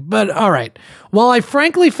helping. But all right. While I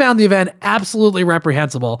frankly found the event absolutely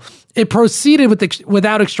reprehensible, it proceeded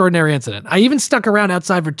without extraordinary incident. I even stuck around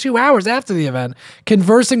outside for 2 hours after the event,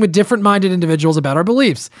 conversing with different-minded individuals about our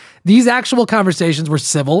beliefs. These actual conversations were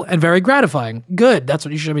civil and very gratifying. Good. That's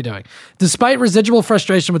what you should be doing. Despite residual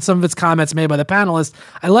frustration with some of its comments made by the panelists,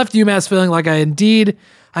 I left UMass feeling like I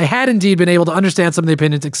had indeed been able to understand some of the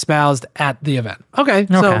opinions espoused at the event. Okay.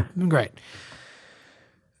 So great.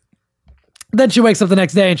 Then she wakes up the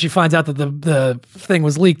next day and she finds out that the thing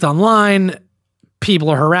was leaked online. People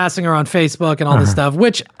are harassing her on Facebook and all this stuff,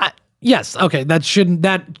 which, yes, okay,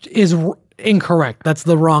 that is incorrect. That's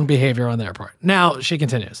the wrong behavior on their part. Now, she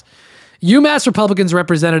continues. UMass Republicans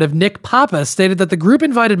representative Nick Pappas stated that the group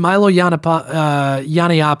invited Milo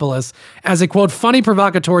Yiannopoulos as a, quote, funny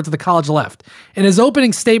provocateur to the college left. In his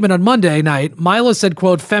opening statement on Monday night, Milo said,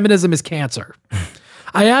 quote, feminism is cancer.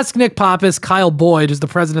 I asked Nick Pappas, Kyle Boyd, who's the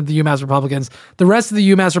president of the UMass Republicans, the rest of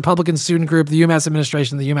the UMass Republican student group, the UMass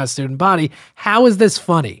administration, the UMass student body, how is this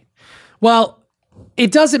funny? Well,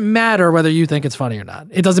 it doesn't matter whether you think it's funny or not.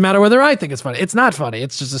 It doesn't matter whether I think it's funny. It's not funny.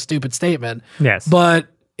 It's just a stupid statement. Yes. But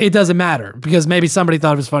it doesn't matter because maybe somebody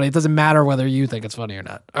thought it was funny. It doesn't matter whether you think it's funny or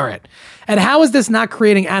not. All right. And how is this not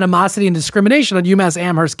creating animosity and discrimination on UMass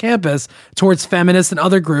Amherst campus towards feminists and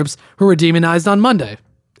other groups who were demonized on Monday?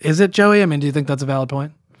 Is it, Joey? I mean, do you think that's a valid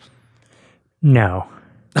point? No.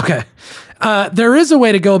 Okay. There is a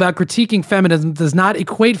way to go about critiquing feminism that does not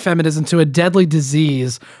equate feminism to a deadly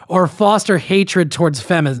disease or foster hatred towards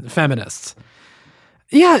feminists.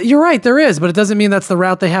 Yeah, you're right. There is, but it doesn't mean that's the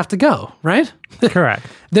route they have to go, right? Correct.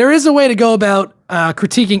 There is a way to go about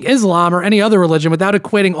critiquing Islam or any other religion without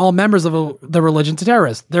equating all members of the religion to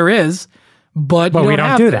terrorists. There is, but you we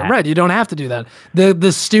don't do that. Right, you don't have to do that.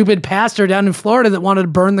 The stupid pastor down in Florida that wanted to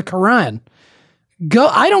burn the Quran.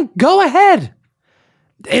 Go ahead.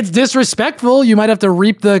 It's disrespectful. You might have to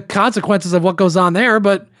reap the consequences of what goes on there,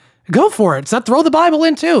 but go for it. So throw the Bible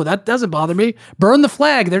in too. That doesn't bother me. Burn the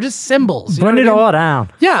flag. They're just symbols. Burn it all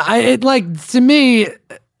down. Yeah, to me,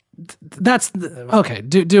 that's okay.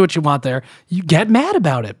 Do what you want there. You get mad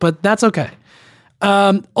about it, but that's okay.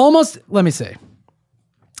 Let me see.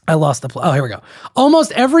 I lost the oh, here we go.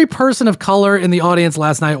 Almost every person of color in the audience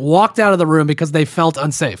last night walked out of the room because they felt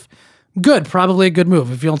unsafe. Good, probably a good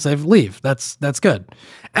move. If you don't safe, leave. That's good.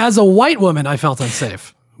 As a white woman, I felt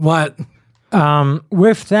unsafe. What?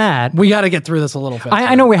 With that, we got to get through this a little faster.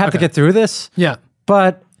 I know we have to get through this. Yeah,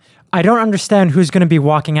 but I don't understand who's going to be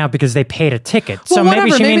walking out because they paid a ticket. Well, so whatever.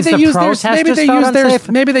 maybe she means the protesters felt unsafe.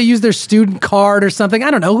 Maybe they use their student card or something. I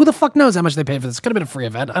don't know. Who the fuck knows how much they paid for this? Could have been a free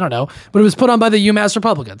event. I don't know. But it was put on by the UMass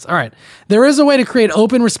Republicans. All right. There is a way to create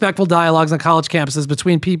open, respectful dialogues on college campuses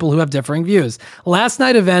between people who have differing views. Last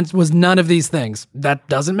night's event was none of these things. That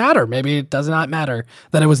doesn't matter. Maybe it does not matter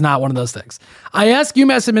that it was not one of those things. I asked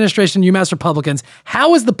UMass administration, UMass Republicans,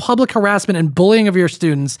 how is the public harassment and bullying of your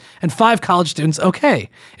students and 5 college students okay?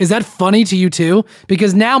 Is that funny to you too?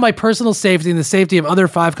 Because now my personal safety and the safety of other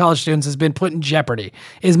 5 college students has been put in jeopardy.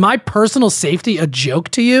 Is my personal safety a joke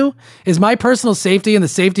to you? Is my personal safety and the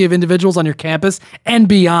safety of individuals on your campus and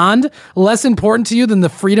beyond less important to you than the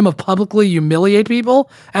freedom of publicly humiliate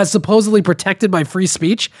people as supposedly protected by free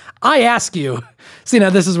speech? I ask you. See,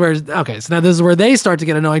 now this is where they start to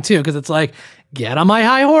get annoying too, because it's like, get on my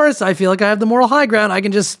high horse. I feel like I have the moral high ground. I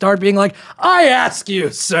can just start being like, I ask you,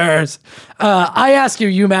 sirs. I ask you,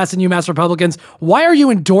 UMass and UMass Republicans, why are you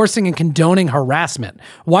endorsing and condoning harassment?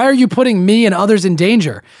 Why are you putting me and others in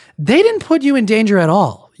danger? They didn't put you in danger at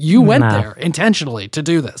all. You went there intentionally to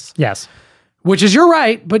do this. Yes. Which is your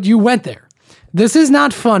right, but you went there. This is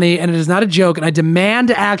not funny, and it is not a joke, and I demand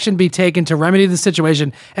action be taken to remedy the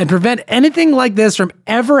situation and prevent anything like this from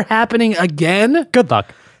ever happening again. Good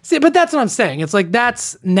luck. See, but that's what I'm saying. It's like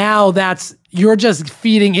you're just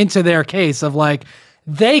feeding into their case of like,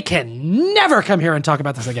 they can never come here and talk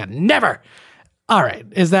about this again. Never. All right.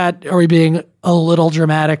 Are we being a little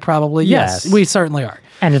dramatic? Probably. Yes, we certainly are.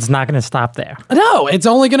 And it's not going to stop there. No, it's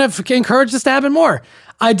only going to encourage this to happen more.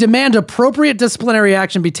 I demand appropriate disciplinary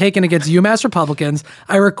action be taken against UMass Republicans.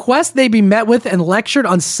 I request they be met with and lectured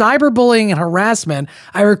on cyberbullying and harassment.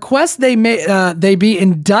 I request they be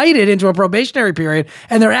indicted into a probationary period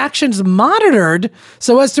and their actions monitored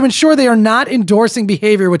so as to ensure they are not endorsing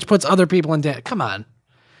behavior which puts other people in danger. Come on.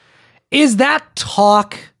 Is that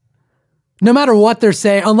talk? No matter what they're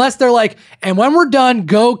saying, unless they're like, and when we're done,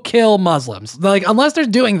 go kill Muslims. Like, unless they're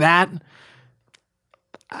doing that,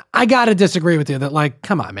 I got to disagree with you that, like,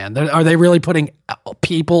 come on, man. Are they really putting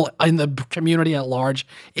people in the community at large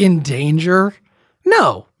in danger?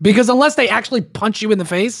 No, because unless they actually punch you in the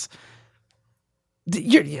face,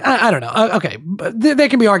 I don't know. Okay, there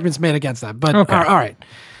can be arguments made against that, but okay. All right.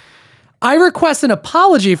 I request an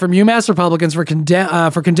apology from UMass Republicans for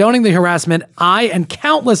condoning the harassment I and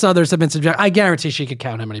countless others have been subjected. I guarantee she could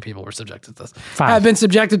count how many people were subjected to this. 5. Have been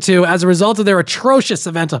subjected to as a result of their atrocious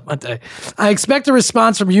event on Monday. I expect a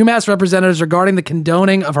response from UMass representatives regarding the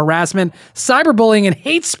condoning of harassment, cyberbullying, and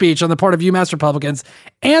hate speech on the part of UMass Republicans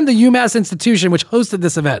and the UMass institution which hosted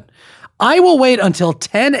this event. I will wait until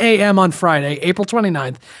 10 a.m. on Friday, April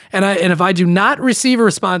 29th, and if I do not receive a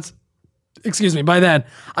response, by then,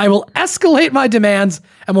 I will escalate my demands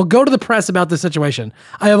and will go to the press about the situation.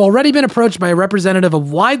 I have already been approached by a representative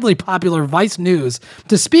of widely popular Vice News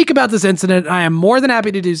to speak about this incident, and I am more than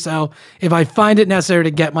happy to do so if I find it necessary to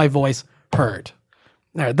get my voice heard.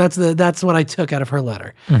 All right, that's what I took out of her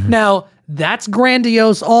letter. Mm-hmm. Now, that's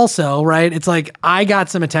grandiose also, right? It's like, I got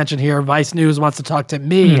some attention here. Vice News wants to talk to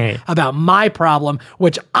me about my problem,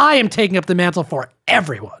 which I am taking up the mantle for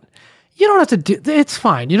everyone. You don't have to do, it's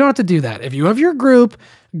fine. You don't have to do that. If you have your group,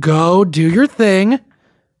 go do your thing.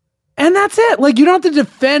 And that's it. Like, you don't have to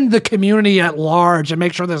defend the community at large and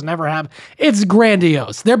make sure this never happens. It's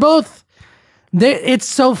grandiose. It's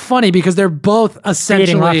so funny because they're both essentially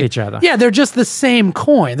feeding off each other. Yeah, they're just the same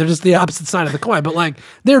coin. They're just the opposite side of the coin, but like,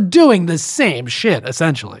 they're doing the same shit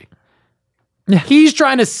essentially. Yeah. He's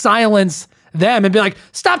trying to silence them and be like,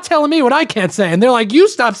 stop telling me what I can't say. And they're like, you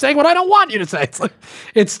stop saying what I don't want you to say. It's like,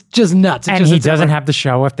 it's just nuts. And he doesn't have to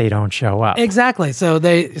show if they don't show up. Exactly. So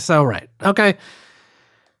right. Okay.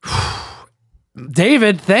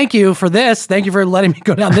 David, thank you for this. Thank you for letting me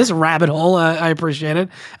go down this rabbit hole. I appreciate it.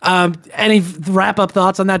 Any wrap up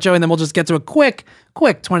thoughts on that, Joey? And then we'll just get to a quick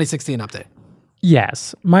 2016 update.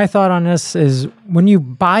 Yes. My thought on this is when you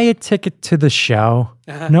buy a ticket to the show,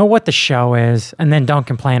 know what the show is, and then don't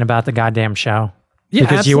complain about the goddamn show. Yeah,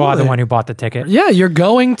 because absolutely. You are the one who bought the ticket. Yeah, you're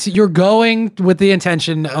going with the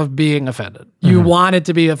intention of being offended. You want it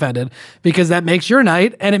to be offended because that makes your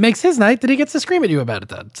night, and it makes his night that he gets to scream at you about it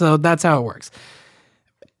then. So that's how it works.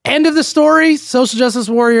 End of the story, social justice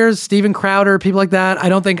warriors, Steven Crowder, people like that. I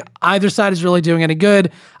don't think either side is really doing any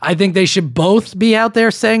good. I think they should both be out there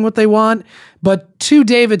saying what they want. But to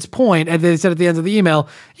David's point, as they said at the end of the email,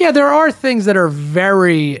 yeah, there are things that are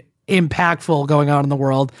very impactful going on in the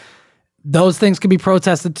world. Those things can be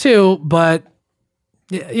protested too, but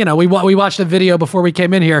you know, we watched a video before we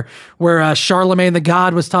came in here where Charlemagne the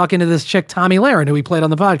God was talking to this chick, Tommy Lahren, who we played on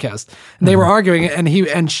the podcast. And they were arguing,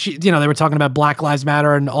 and she, you know, they were talking about Black Lives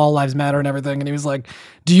Matter and All Lives Matter and everything. And he was like,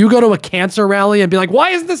 do you go to a cancer rally and be like, why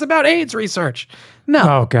isn't this about AIDS research? No.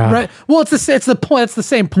 Oh, God. Right? Well, it's the point. It's the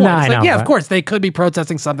same point. No, it's like, yeah, of course, they could be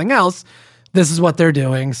protesting something else. This is what they're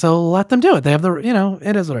doing. So let them do it. They have the, you know,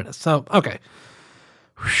 it is what it is. So, okay.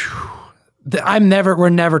 Whew. We're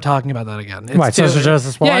never talking about that again. It's social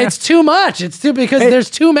justice warrior? Yeah, it's too much. Because there's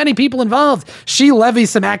too many people involved. She levies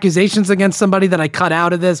some accusations against somebody that I cut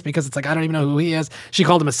out of this because it's like, I don't even know who he is. She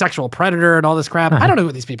called him a sexual predator and all this crap. I don't know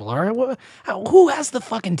who these people are. Who has the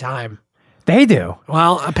fucking time? They do.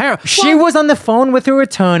 Well, apparently. She was on the phone with her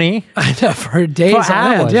attorney. For days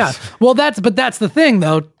on end. Yeah. Well, that's the thing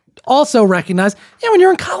though. Also recognize, when you're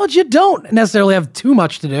in college, you don't necessarily have too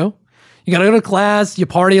much to do. You gotta go to class, you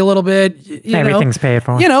party a little bit. Everything's paid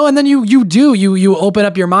for. You know, and then you open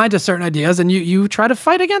up your mind to certain ideas and you try to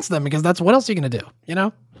fight against them because that's what else you're gonna do, you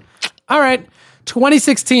know? All right,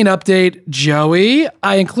 2016 update, Joey.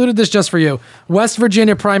 I included this just for you. West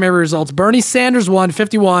Virginia primary results. Bernie Sanders won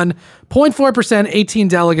 51.4%, 18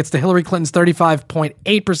 delegates to Hillary Clinton's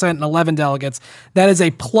 35.8% and 11 delegates. That is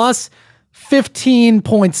a plus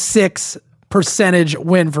 15.6 percentage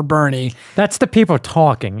win for Bernie. That's the people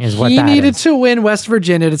talking is what that is. He needed to win West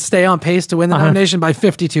Virginia to stay on pace to win the nomination by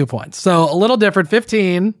 52 points. So a little different.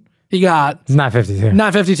 15 he got. It's not 52.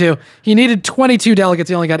 Not 52. He needed 22 delegates.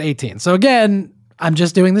 He only got 18. So again, I'm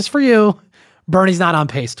just doing this for you. Bernie's not on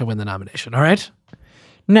pace to win the nomination. All right?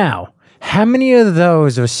 Now, how many of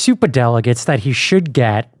those are super delegates that he should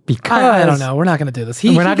get? Because I don't know. We're not going to do this.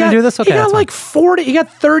 We're not going to do this? Okay, he got like 40. He got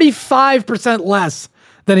 35% less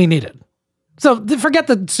than he needed. So forget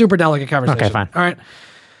the super delegate conversation. Okay, fine. All right.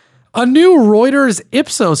 A new Reuters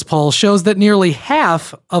Ipsos poll shows that nearly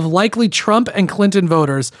half of likely Trump and Clinton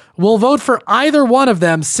voters will vote for either one of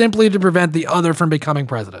them simply to prevent the other from becoming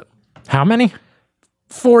president. How many?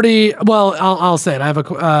 40. Well, I'll say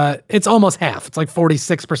it. It's almost half. It's like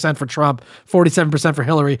 46% for Trump, 47% for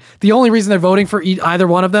Hillary. The only reason they're voting for either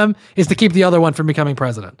one of them is to keep the other one from becoming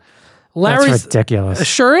president. That's ridiculous.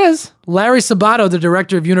 Sure is. Larry Sabato, the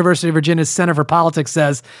director of University of Virginia's Center for Politics,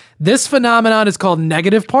 says this phenomenon is called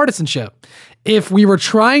negative partisanship. If we were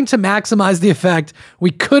trying to maximize the effect,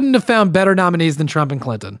 we couldn't have found better nominees than Trump and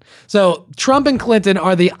Clinton. So Trump and Clinton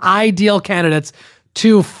are the ideal candidates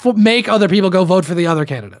to make other people go vote for the other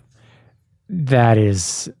candidate.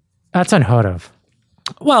 That's unheard of.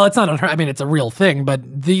 Well, it's not unheard. I mean, it's a real thing, but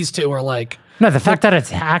these two are like... No, the fact that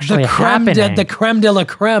it's actually happening. The creme de la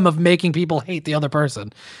creme of making people hate the other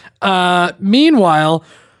person. Meanwhile,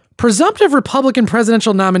 presumptive Republican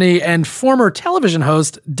presidential nominee and former television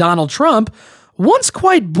host Donald Trump, once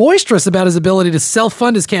quite boisterous about his ability to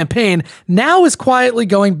self-fund his campaign, now is quietly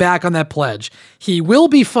going back on that pledge. He will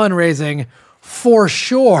be fundraising for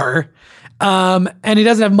sure, and he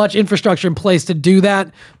doesn't have much infrastructure in place to do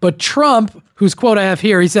that. But Trump, whose quote I have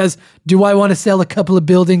here, he says, "Do I want to sell a couple of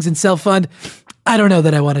buildings and self-fund? I don't know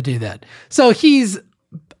that I want to do that." So he's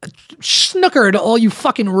snookered all you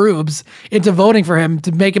fucking rubes into voting for him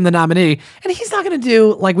to make him the nominee. And he's not going to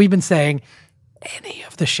do, like we've been saying, any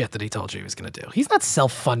of the shit that he told you he was going to do. He's not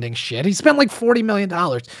self-funding shit. He spent like $40 million,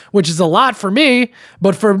 which is a lot for me,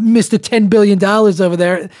 but for Mr. $10 billion over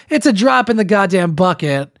there, it's a drop in the goddamn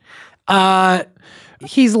bucket.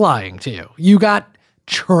 He's lying to you. You got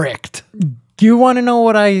tricked. Do you want to know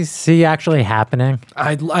what I see actually happening?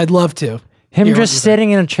 I'd love to. Him just sitting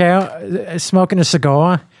in a chair, smoking a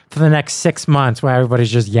cigar for the next 6 months where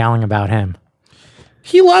everybody's just yelling about him.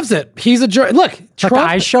 He loves it. He's a jerk. Look, Trump,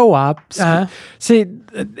 I show up. See,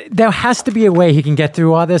 there has to be a way he can get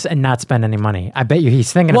through all this and not spend any money. I bet you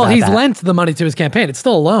he's thinking about that. Well, he's lent the money to his campaign. It's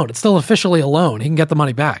still a loan. It's still officially a loan. He can get the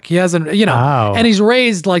money back. He hasn't, and he's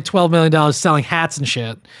raised like $12 million selling hats and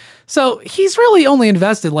shit. So he's really only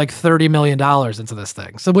invested like $30 million into this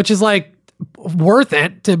thing. So, which is like worth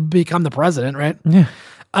it to become the president, right? Yeah.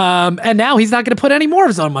 And now he's not going to put any more of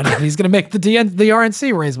his own money in. He's going to make the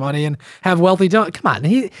RNC raise money and have wealthy donors. Come on,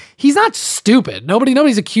 he's not stupid.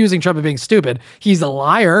 Nobody's accusing Trump of being stupid. He's a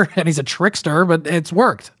liar and he's a trickster, but it's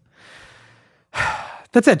worked.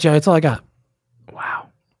 That's it, Joe. That's all I got. Wow.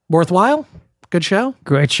 Worthwhile? Good show?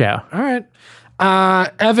 Great show. All right.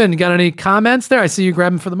 Evan, got any comments there? I see you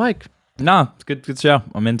grabbing for the mic. No, it's good show.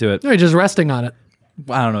 I'm into it. You're just resting on it.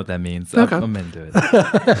 I don't know what that means. Okay. I'm into it.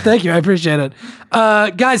 Thank you. I appreciate it.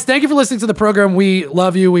 Guys, thank you for listening to the program. We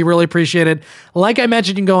love you. We really appreciate it. Like I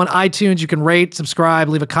mentioned, you can go on iTunes. You can rate, subscribe,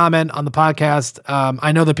 leave a comment on the podcast.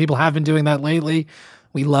 I know that people have been doing that lately.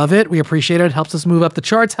 We love it. We appreciate it. It helps us move up the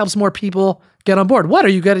charts, helps more people get on board. What, are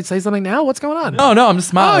you going to say something now? What's going on? No, I'm just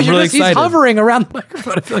smiling. I'm really excited. He's hovering around the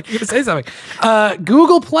microphone. I feel like you're going to say something.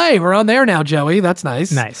 Google Play. We're on there now, Joey. That's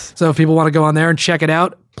nice. Nice. So if people want to go on there and check it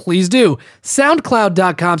out, please do.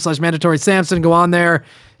 SoundCloud.com/Mandatory Samson. Go on there.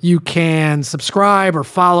 You can subscribe or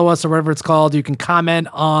follow us or whatever it's called. You can comment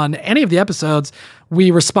on any of the episodes.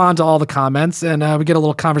 We respond to all the comments and we get a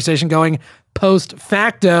little conversation going post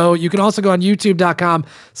facto. You can also go on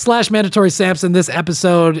youtube.com/Mandatory Samson. This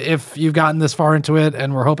episode, if you've gotten this far into it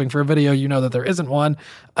and we're hoping for a video, you know that there isn't one.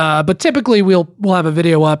 But typically we'll have a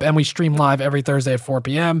video up and we stream live every Thursday at 4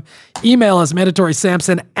 p.m. Email us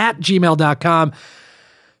mandatorysamson@gmail.com.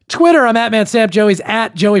 Twitter, I'm at ManSamp. Joey's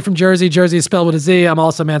at Joey from Jersey. Jersey is spelled with a Z. I'm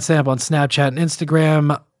also ManSamp on Snapchat and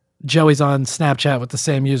Instagram. Joey's on Snapchat with the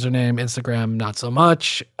same username. Instagram, not so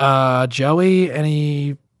much. Joey,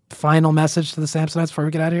 any final message to the Samsonites before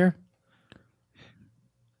we get out of here?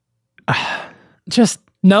 Just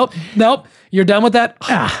nope. You're done with that?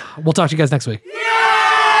 We'll talk to you guys next week.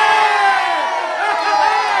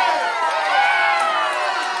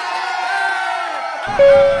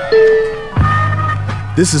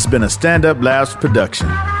 This has been a Stand Up Labs production,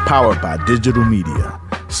 powered by digital media.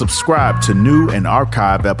 Subscribe to new and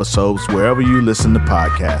archive episodes wherever you listen to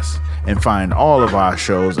podcasts, and find all of our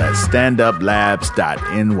shows at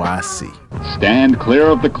standuplabs.nyc. Stand clear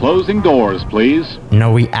of the closing doors, please.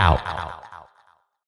 No, we out.